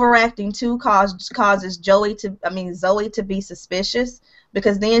him overacting too causes Zoe to be suspicious,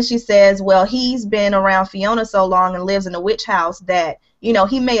 because then she says, well, he's been around Fiona so long and lives in a witch house that, you know,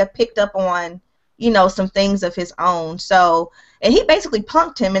 he may have picked up on, you know, some things of his own. So, and he basically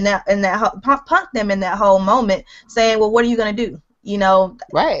punked them in that whole moment, saying, well, what are you gonna do? You know,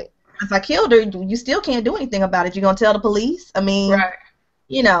 right? If I killed her, you still can't do anything about it. You gonna tell the police? I mean, right.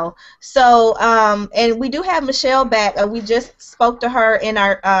 You know. So, and we do have Michelle back. We just spoke to her in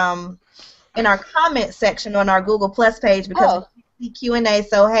our comment section on our Google Plus page, because we see Q&A.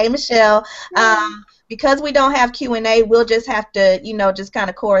 So, hey, Michelle. Because we don't have Q&A, we'll just have to, you know, just kind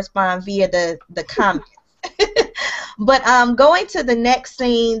of correspond via the comments. But going to the next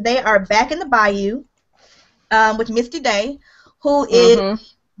scene, they are back in the bayou with Misty Day, who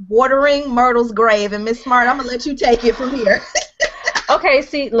is watering Myrtle's grave. And Miss Smart, I'm going to let you take it from here. Okay,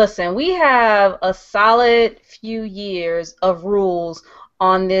 see, listen, we have a solid few years of rules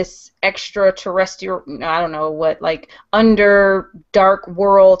on this extraterrestrial, I don't know what, like under dark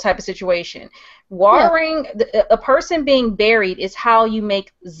world type of situation. Watering, a person being buried is how you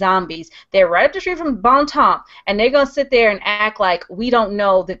make zombies. They're right up the street from Bon Temps, and they're going to sit there and act like we don't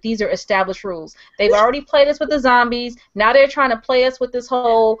know that these are established rules. They've already played us with the zombies. Now they're trying to play us with this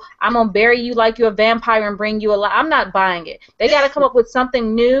whole, I'm going to bury you like you're a vampire and bring you alive. I'm not buying it. They got to come up with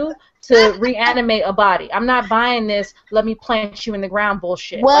something new to reanimate a body. I'm not buying this, let me plant you in the ground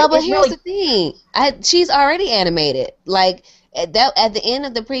bullshit. Well, like, but here's the thing. She's already animated. Like, at the end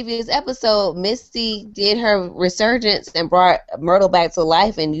of the previous episode, Misty did her resurgence and brought Myrtle back to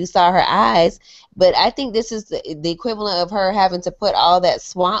life, and you saw her eyes. But I think this is the equivalent of her having to put all that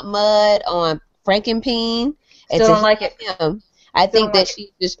swamp mud on Frankenpeen. Still don't like it. I think that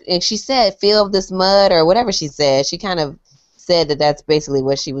she just, and she said, feel this mud, or whatever she said. She kind of said that that's basically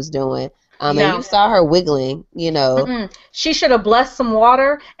what she was doing. And you saw her wiggling, you know. She should have blessed some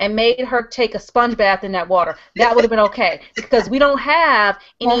water and made her take a sponge bath in that water. That would have been okay, because we don't have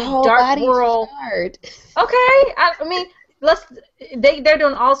any dark world. Okay, I mean, they're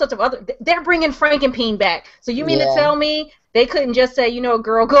doing all sorts of other. They're bringing Frankenpeen back. So you mean to tell me they couldn't just say, you know,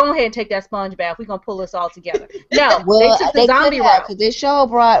 girl, go ahead and take that sponge bath. We're gonna pull this all together. No, well, they took the zombie route. Because this show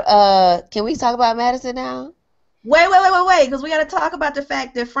brought. Can we talk about Madison now? Wait, because we got to talk about the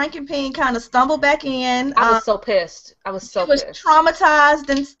fact that Frankenpeen kind of stumbled back in. I was so pissed. I was so pissed. She was traumatized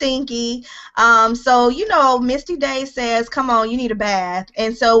and stinky. So, you know, Misty Day says, come on, you need a bath.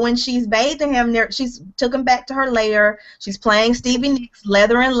 And so when she's bathing him, she's took him back to her lair. She's playing Stevie Nicks,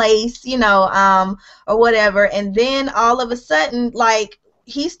 Leather and Lace, you know, or whatever. And then all of a sudden, like,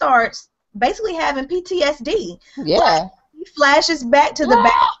 he starts basically having PTSD. Yeah. Like, he flashes back to the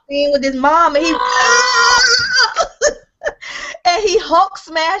back scene with his mom, and he and he Hulk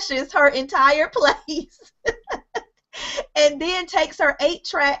smashes her entire place, and then takes her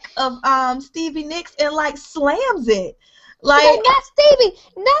 8-track of Stevie Nicks and like slams it. Like, not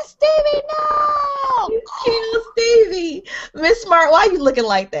Stevie, no! You killed Stevie. Miss Smart, why are you looking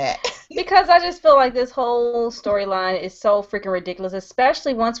like that? Because I just feel like this whole storyline is so freaking ridiculous,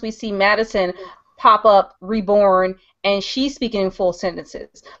 especially once we see Madison pop up reborn and she's speaking in full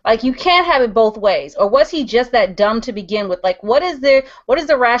sentences. Like, you can't have it both ways. Or was he just that dumb to begin with? Like, what is the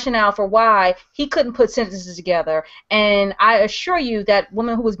rationale for why he couldn't put sentences together? And I assure you that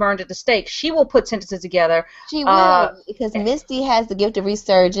woman who was burned at the stake, she will put sentences together. She will, because Misty has the gift of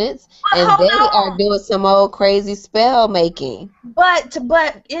resurgence, and they are doing some old crazy spell making. But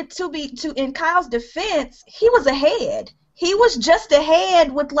in Kyle's defense, he was ahead. He was just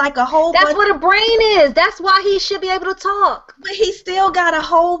ahead with like a whole bunch. That's what a brain is. That's why he should be able to talk. But he still got a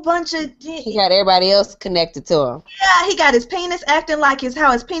whole bunch of... He got everybody else connected to him. Yeah, he got his penis acting like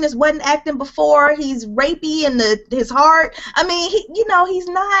how his penis wasn't acting before. He's rapey in his heart. I mean, he's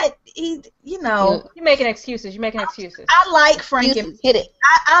not... You're making excuses. You're making excuses. I like Frankenpeen. Hit it.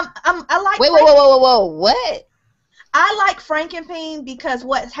 I like... Wait, whoa. What? I like Frankenpeen because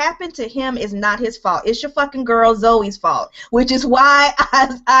what happened to him is not his fault. It's your fucking girl Zoe's fault, which is why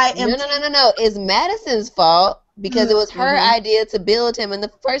I am... No. It's Madison's fault because it was her idea to build him in the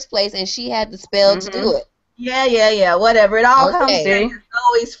first place, and she had the spell to do it. Yeah, whatever. It all comes down to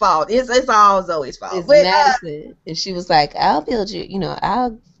Zoe's fault. It's all Zoe's fault. It's Madison. And she was like, I'll build you,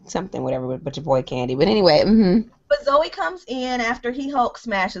 I'll something, whatever, with a bunch of boy candy. But anyway, But Zoe comes in after he Hulk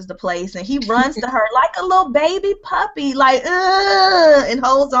smashes the place, and he runs to her like a little baby puppy, like, ugh, and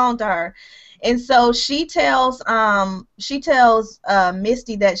holds on to her. And so she tells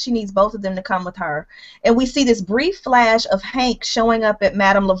Misty that she needs both of them to come with her. And we see this brief flash of Hank showing up at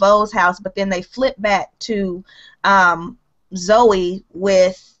Madame Laveau's house, but then they flip back to Zoe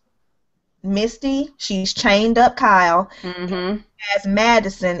with Misty. She's chained up Kyle as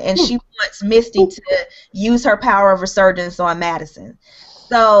Madison, and she wants Misty to use her power of resurgence on Madison.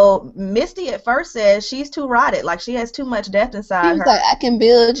 So Misty at first says she's too rotted, like she has too much death inside her. Like, I can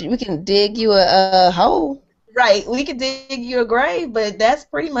build you, we can dig you a hole. Right, we could dig you a grave, but that's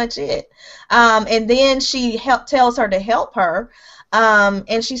pretty much it. And then she tells her to help her,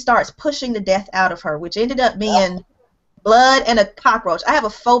 and she starts pushing the death out of her, which ended up being blood and a cockroach. I have a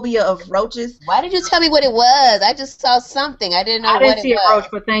phobia of roaches. Why did you tell me what it was? I just saw something. I didn't know what it was. I didn't see a roach,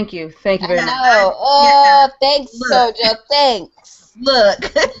 but thank you. Thank you very much. Oh, thanks, Sojo. Thanks. Look,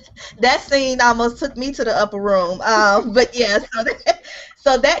 that scene almost took me to the upper room. But yeah,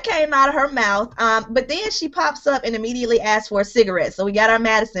 so that came out of her mouth. But then she pops up and immediately asks for a cigarette. So we got our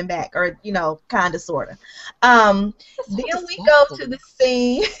Madison back, or kind of, sort of. Then we go to the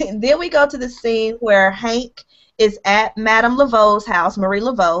scene. Then we go to the scene where Hank is at Madame Laveau's house, Marie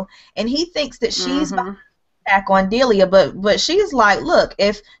Laveau, and he thinks that she's back on Delia, but she's like, look,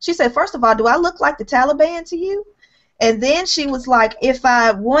 she said, first of all, do I look like the Taliban to you? And then she was like, if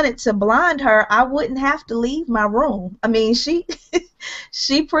I wanted to blind her, I wouldn't have to leave my room. I mean, she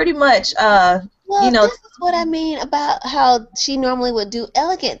pretty much, well, this is what I mean about how she normally would do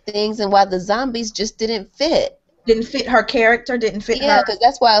elegant things, and why the zombies just didn't fit. Didn't fit her character, didn't fit her. Yeah, because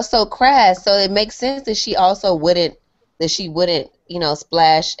that's why it was so crass. So it makes sense that she also wouldn't,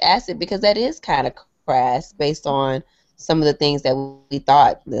 splash acid, because that is kind of crass based on some of the things that we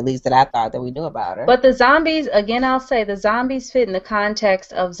thought, at least that I thought, that we knew about her. But the zombies, again, I'll say, the zombies fit in the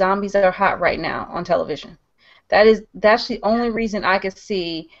context of zombies that are hot right now on television. That's the only reason I could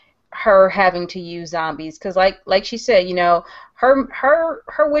see her having to use zombies, because like she said, her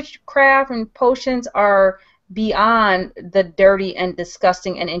witchcraft and potions are beyond the dirty and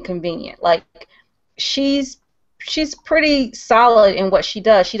disgusting and inconvenient. Like, she's pretty solid in what she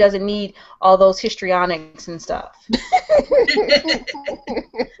does. She doesn't need all those histrionics and stuff.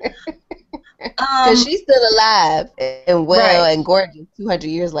 Because she's still alive and well and gorgeous 200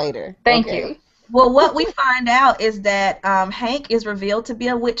 years later. Thank you. Well, what we find out is that Hank is revealed to be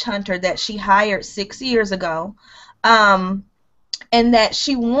a witch hunter that she hired 6 years ago. And that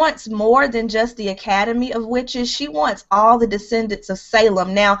she wants more than just the Academy of Witches. She wants all the descendants of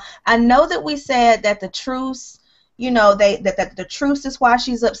Salem. Now, I know that we said that the truce, that the truce is why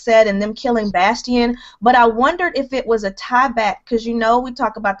she's upset and them killing Bastion, but I wondered if it was a tie back, because we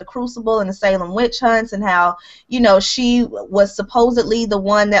talk about the Crucible and the Salem witch hunts and how, she was supposedly the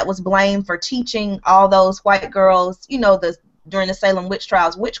one that was blamed for teaching all those white girls, during the Salem witch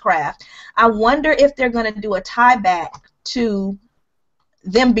trials, witchcraft. I wonder if they're going to do a tie back to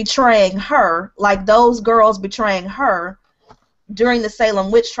them betraying her, like those girls betraying her during the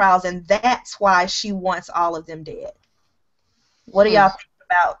Salem witch trials, and that's why she wants all of them dead. What do y'all think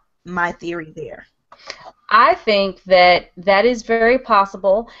about my theory there? I think that is very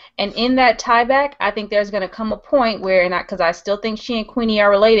possible, and in that tieback, I think there's going to come a point where, because I still think she and Queenie are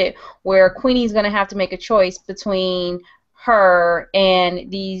related, where Queenie's going to have to make a choice between her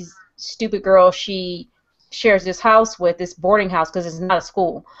and these stupid girls she shares this house with, this boarding house, because it's not a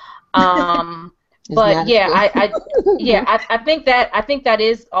school. But yeah, I think that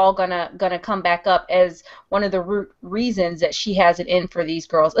is all gonna come back up as one of the reasons that she has it in for these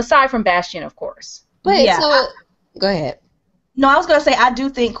girls, aside from Bastion, of course. Wait, so go ahead. No, I was gonna say I do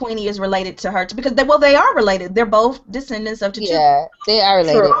think Queenie is related to her because they are related. They're both descendants of T'Challa. Yeah, they are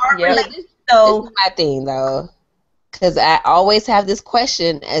related. So this is my thing though, because I always have this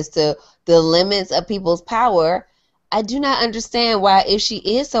question as to the limits of people's power. I do not understand why, if she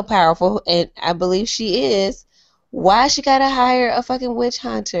is so powerful, and I believe she is, why she gotta hire a fucking witch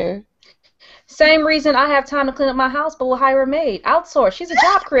hunter? Same reason I have time to clean up my house, but will hire a maid. Outsource. She's a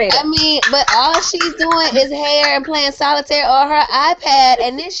job creator. I mean, but all she's doing is hair and playing solitaire on her iPad,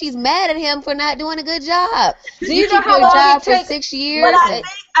 and then she's mad at him for not doing a good job. Do you know how long job it takes? For 6 years? But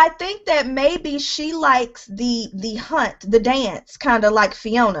I think that maybe she likes the hunt, the dance, kind of like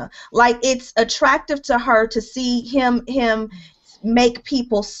Fiona. Like, it's attractive to her to see him make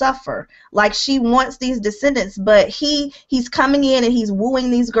people suffer. Like, she wants these descendants, but he's coming in and he's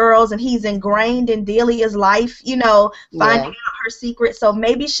wooing these girls, and he's ingrained in Delia's life, you know, finding out her secret. So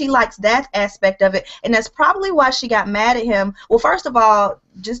maybe she likes that aspect of it, and that's probably why she got mad at him. Well, first of all,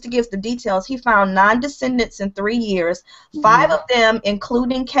 just to give the details, he found 9 descendants in 3 years, 5 of them,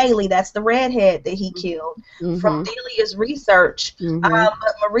 including Kaylee, that's the redhead that he killed, from Delia's research. But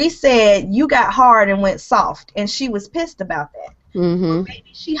Marie said, you got hard and went soft, and she was pissed about that.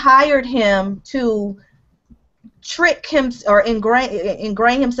 Maybe she hired him to trick him or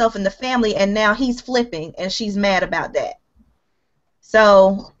ingrain himself in the family, and now he's flipping, and she's mad about that.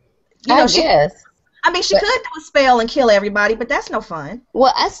 So, you know, she could do a spell and kill everybody, but that's no fun.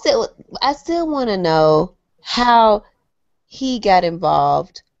 Well, I still want to know how he got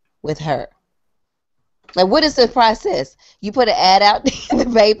involved with her. Like, what is the process? You put an ad out in the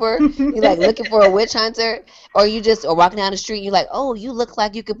paper, you're like looking for a witch hunter, or you just are walking down the street, you're like, oh, you look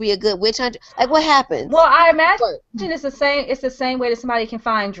like you could be a good witch hunter. Like, what happens? Well, I imagine it's the same way that somebody can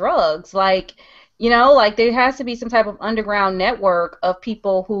find drugs. Like, you know, like there has to be some type of underground network of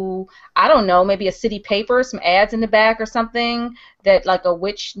people who, I don't know, maybe a city paper, some ads in the back or something, that like a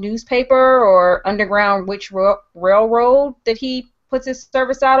witch newspaper or underground witch railroad that he puts his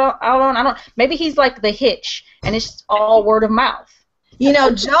service out on. I don't. Maybe he's like the Hitch, and it's all word of mouth. You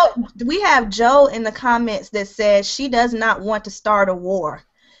know, Joe. We have Joe in the comments that says she does not want to start a war.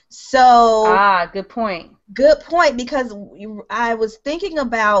 So good point. Good point, because I was thinking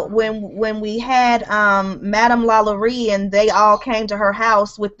about when we had Madame Lalaurie and they all came to her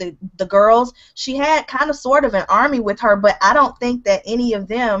house with the girls. She had kind of sort of an army with her, but I don't think that any of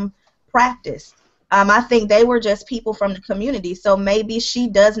them practiced. I think they were just people from the community, so maybe she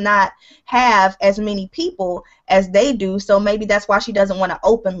does not have as many people as they do, so maybe that's why she doesn't want to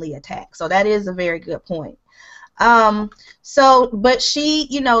openly attack. So that is a very good point. But she,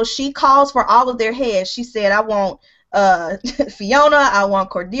 you know, she calls for all of their heads. She said, I want Fiona, I want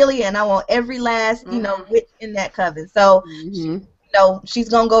Cordelia, and I want every last, you know, witch in that coven. So know, she's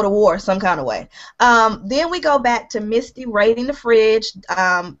going to go to war some kind of way. Then we go back to Misty raiding the fridge.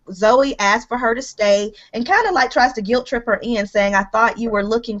 Zoe asks for her to stay and kind of like tries to guilt trip her in, saying, I thought you were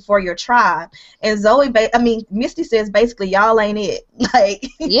looking for your tribe. And Misty says basically, y'all ain't it. Like,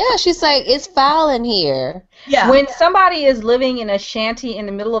 yeah, she's like, it's foul in here. Yeah. When somebody is living in a shanty in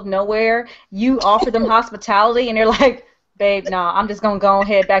the middle of nowhere, you offer them hospitality and they're like, babe, no, I'm just going to go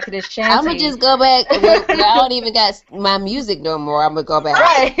ahead back to this shanty. I'm going to just go back. I don't even got my music no more. I'm going to go back.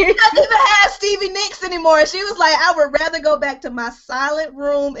 Right. She doesn't even have Stevie Nicks anymore. She was like, I would rather go back to my silent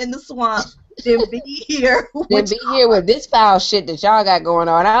room in the swamp than be here. With this foul shit that y'all got going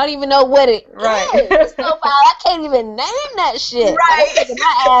on. I don't even know what it is. It's so foul. I can't even name that shit. Right. I'm taking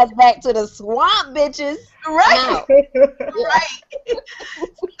my ass back to the swamp, bitches. Right. No. Right.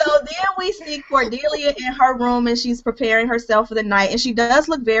 So then we see Cordelia in her room, and she's preparing herself for the night, and she does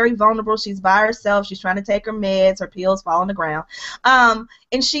look very vulnerable. She's by herself. She's trying to take her meds. Her pills fall on the ground.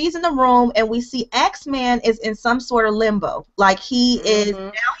 And she's in the room, and we see Axeman is in some sort of limbo. Like he is,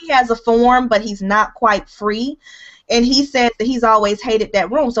 now he has a form, but he's not quite free. And he says that he's always hated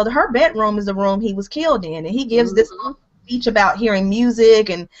that room. So her bedroom is the room he was killed in, and he gives this speech about hearing music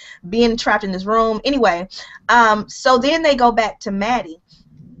and being trapped in this room. Anyway, so then they go back to Maddie,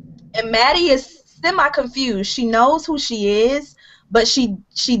 and Maddie is semi-confused. She knows who she is, but she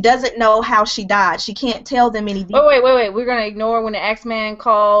doesn't know how she died. She can't tell them any details. Wait. We're going to ignore when the Axeman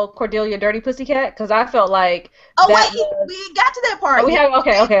called Cordelia dirty pussycat? Because I felt like... Oh, wait, we got to that part.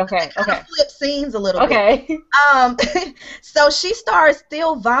 Okay. Flip scenes a little bit. So she starts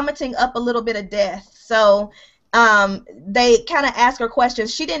still vomiting up a little bit of death. So they kind of ask her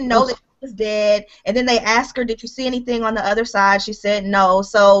questions. She didn't know that she was dead, and then they ask her, did you see anything on the other side? She said no.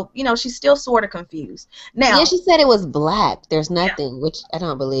 So, you know, she's still sort of confused. Now, yeah, she said it was black. There's nothing, which I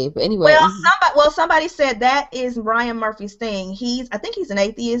don't believe. But anyway. Somebody said that is Ryan Murphy's thing. I think he's an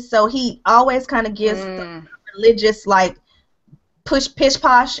atheist, so he always kind of gives the religious, like, pish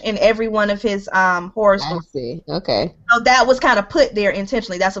posh in every one of his horror stories. I see. Okay. So that was kind of put there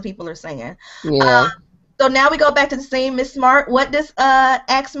intentionally. That's what people are saying. Yeah. So now we go back to the scene. Miss Smart, what does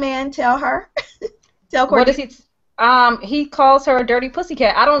Axeman tell her? Tell Cordelia. What does he calls her a dirty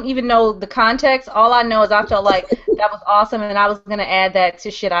pussycat. I don't even know the context. All I know is I felt like that was awesome, and I was going to add that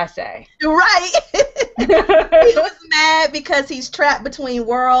to shit I say. Right. He was mad because he's trapped between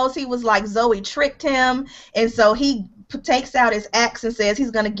worlds. He was like, Zoe tricked him, and so he takes out his axe and says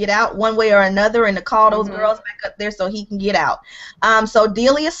he's going to get out one way or another and to call those girls back up there so he can get out. So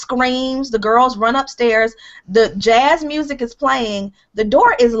Delia screams. The girls run upstairs. The jazz music is playing. The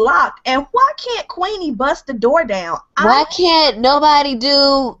door is locked. And why can't Queenie bust the door down? Why can't nobody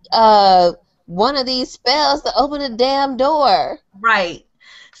do one of these spells to open the damn door? Right.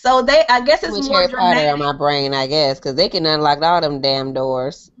 So I guess it's more Harry dramatic. Potter on my brain, I guess, because they can unlock all them damn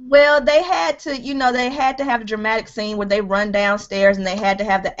doors. Well, they had to, they had to have a dramatic scene where they run downstairs and they had to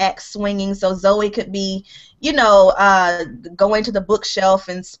have the axe swinging so Zoe could be, going to the bookshelf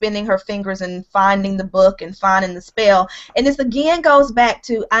and spinning her fingers and finding the book and finding the spell. And this again goes back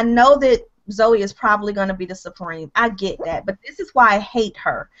to, I know that Zoe is probably going to be the Supreme. I get that. But this is why I hate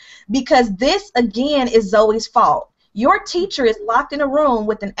her. Because this, again, is Zoe's fault. Your teacher is locked in a room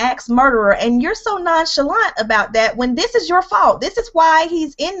with an axe murderer, and you're so nonchalant about that when this is your fault. This is why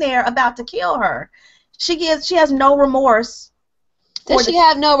he's in there about to kill her. She has no remorse. Does she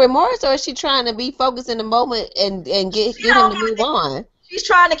have no remorse, or is she trying to be focused in the moment and get him to move on? She's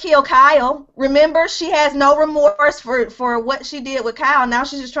trying to kill Kyle. Remember, she has no remorse for what she did with Kyle. Now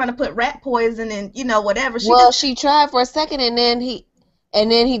she's just trying to put rat poison and whatever. She tried for a second, and then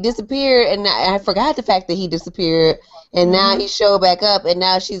he disappeared, and I forgot the fact that he disappeared, and now he showed back up, and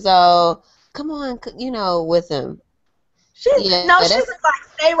now she's all, come on, with him. She was like,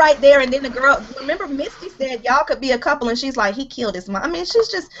 stay right there, and then the girl, remember Misty said y'all could be a couple, and she's like, he killed his mom. I mean, she's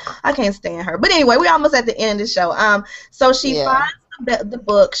just, I can't stand her. But anyway, we're almost at the end of the show. So she finds the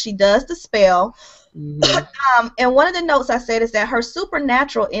book, she does the spell. And one of the notes I said is that her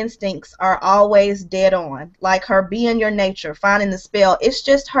supernatural instincts are always dead on, like her be in your nature, finding the spell. It's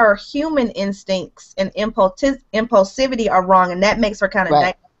just her human instincts and impulsivity are wrong, and that makes her kind of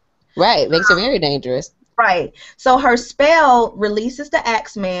dangerous. Right, makes her very dangerous. Right. So her spell releases the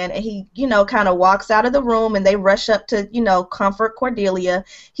Axeman, and he, kind of walks out of the room, and they rush up to, comfort Cordelia.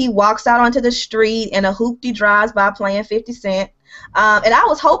 He walks out onto the street, and a hoopty drives by playing 50 Cent. And I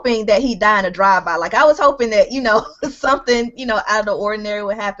was hoping that he'd die in a drive-by. Like, I was hoping that, something, out of the ordinary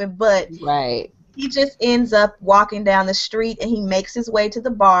would happen. But he just ends up walking down the street, and he makes his way to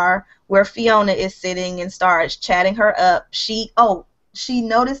the bar where Fiona is sitting and starts chatting her up. She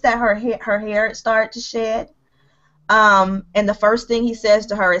noticed that her hair had started to shed. And the first thing he says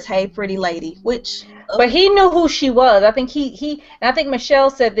to her is, "Hey, pretty lady," which... But he knew who she was. I think and I think Michelle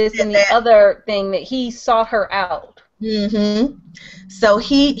said this in the other thing, that he sought her out. So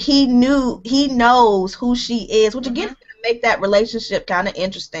he knows who she is, which again make that relationship kind of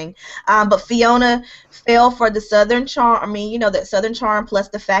interesting. But Fiona fell for the Southern charm. That Southern charm plus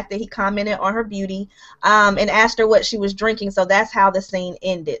the fact that he commented on her beauty and asked her what she was drinking. So that's how the scene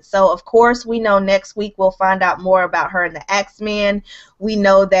ended. So of course we know next week we'll find out more about her and the Axeman. We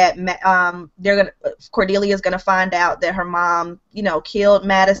know that Cordelia's gonna find out that her mom, killed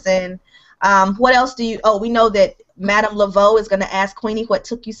Madison. What else do you? Oh, we know that Madame Laveau is going to ask Queenie what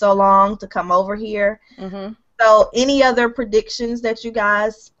took you so long to come over here. So, any other predictions that you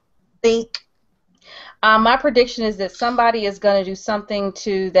guys think? My prediction is that somebody is going to do something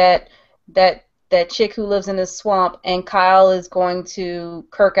to that chick who lives in the swamp, and Kyle is going to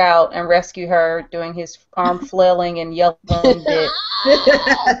kirk out and rescue her, doing his arm flailing and yelling bit.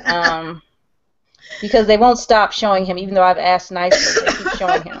 Because they won't stop showing him, even though I've asked nicely, they keep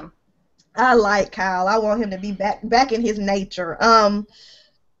showing him. I like Kyle. I want him to be back in his nature. I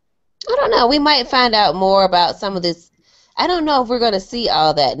don't know. We might find out more about some of this. I don't know if we're going to see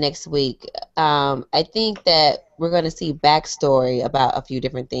all that next week. I think that we're going to see backstory about a few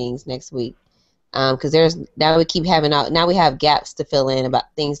different things next week. Because now we have gaps to fill in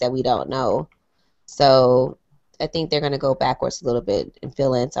about things that we don't know. So I think they're going to go backwards a little bit and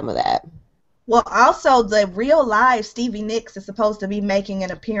fill in some of that. Well, also, the real live Stevie Nicks is supposed to be making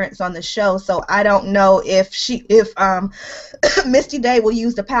an appearance on the show, so I don't know if Misty Day will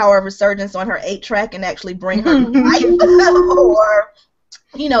use the power of resurgence on her 8-track and actually bring her to life, or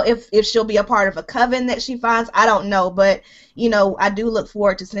if she'll be a part of a coven that she finds. I don't know, but I do look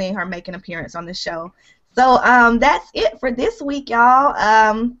forward to seeing her make an appearance on the show. So that's it for this week, y'all.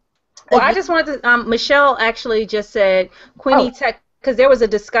 Well, I just wanted to. Michelle actually just said Queenie because there was a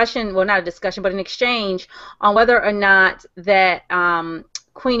discussion, well, not a discussion, but an exchange on whether or not that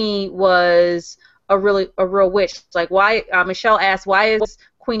Queenie was a real witch. Like, why? Michelle asked, why is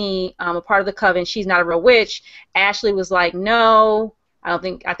Queenie a part of the coven? She's not a real witch. Ashley was like, no, I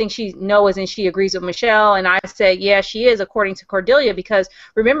think she knows, and she agrees with Michelle. And I said, yeah, she is, according to Cordelia, because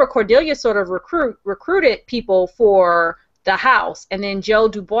remember, Cordelia sort of recruited people for the house, and then Joe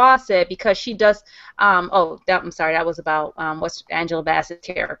Dubois said because she does. I'm sorry, that was about what's Angela Bassett's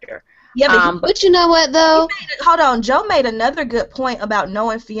character. Yeah, But you know what, though? Hold on. Joe made another good point about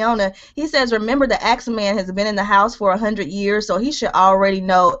knowing Fiona. He says, remember the Axeman has been in the house for 100 years, so he should already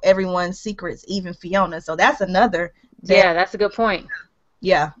know everyone's secrets, even Fiona. So that's another. Yeah, that's a good point.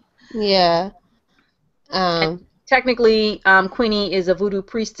 Yeah. Yeah. Technically, Queenie is a voodoo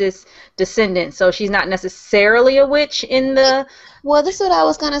priestess descendant, so she's not necessarily a witch in the... Well, this is what I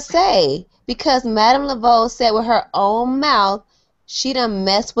was going to say. Because Madame Laveau said with her own mouth, she done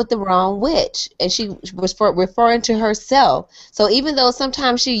messed with the wrong witch. And she was referring to herself. So even though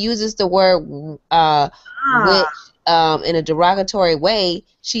sometimes she uses the word witch in a derogatory way,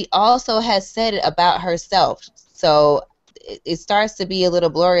 she also has said it about herself. So it starts to be a little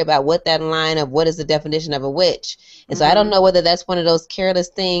blurry about what that line of what is the definition of a witch. And so I don't know whether that's one of those careless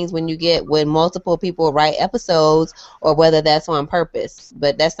things when multiple people write episodes, or whether that's on purpose.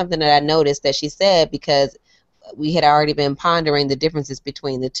 But that's something that I noticed that she said, because we had already been pondering the differences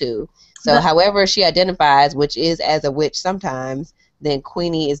between the two. So however she identifies, which is as a witch sometimes, then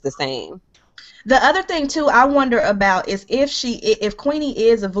Queenie is the same. The other thing too I wonder about is if Queenie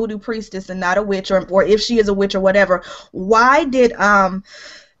is a voodoo priestess and not a witch, or if she is a witch or whatever, why did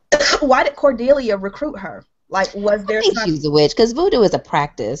Cordelia recruit her? Like, was there? I think she was a witch, because voodoo is a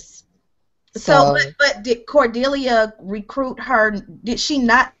practice. So but did Cordelia recruit her? Did she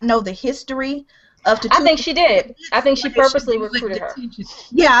not know the history of Tatuka? I think she did. I think she purposely recruited her.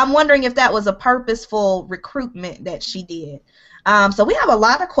 Yeah, I'm wondering if that was a purposeful recruitment that she did. So we have a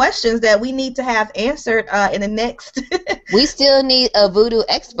lot of questions that we need to have answered in the next. We still need a voodoo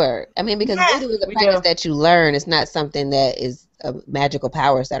expert. I mean, because voodoo is a practice that you learn. It's not something that is magical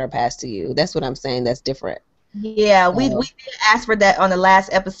powers that are passed to you. That's what I'm saying. That's different. Yeah, we did ask for that on the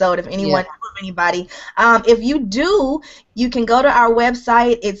last episode. If anyone knows anybody, if you do, you can go to our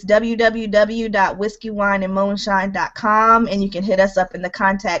website. It's www.whiskeywineandmoonshine.com, and you can hit us up in the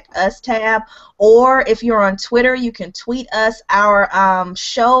Contact Us tab. Or if you're on Twitter, you can tweet us. Our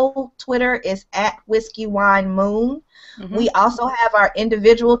show Twitter is @WhiskeyWineMoon. We also have our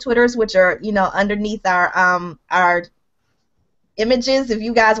individual Twitters, which are underneath our images. If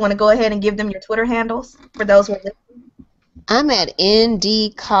you guys want to go ahead and give them your Twitter handles for those who are listening. I'm at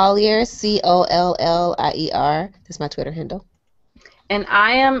ND Collier, COLLIER. That's my Twitter handle. And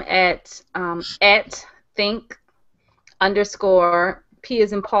I am at think _P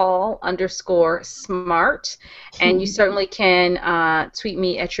as in Paul _smart. And you certainly can tweet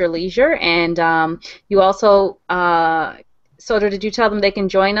me at your leisure. And you also, Soder, did you tell them they can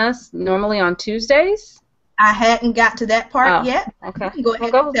join us normally on Tuesdays? I hadn't got to that part yet. Okay. Go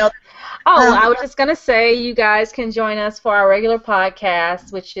ahead and tell them. I was just going to say you guys can join us for our regular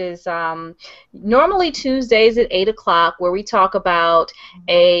podcast, which is normally Tuesdays at 8 o'clock, where we talk about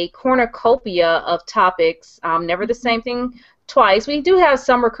a cornucopia of topics, never the same thing twice. We do have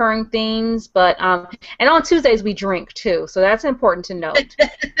some recurring themes, but and on Tuesdays we drink too, so that's important to note.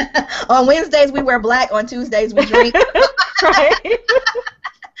 On Wednesdays we wear black, on Tuesdays we drink. Right.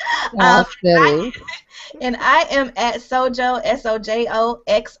 And I am at Sojo,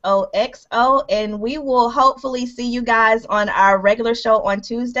 SOJOXOXO, and we will hopefully see you guys on our regular show on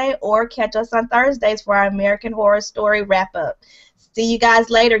Tuesday, or catch us on Thursdays for our American Horror Story wrap-up. See you guys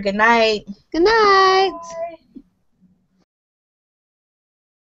later. Good night. Good night.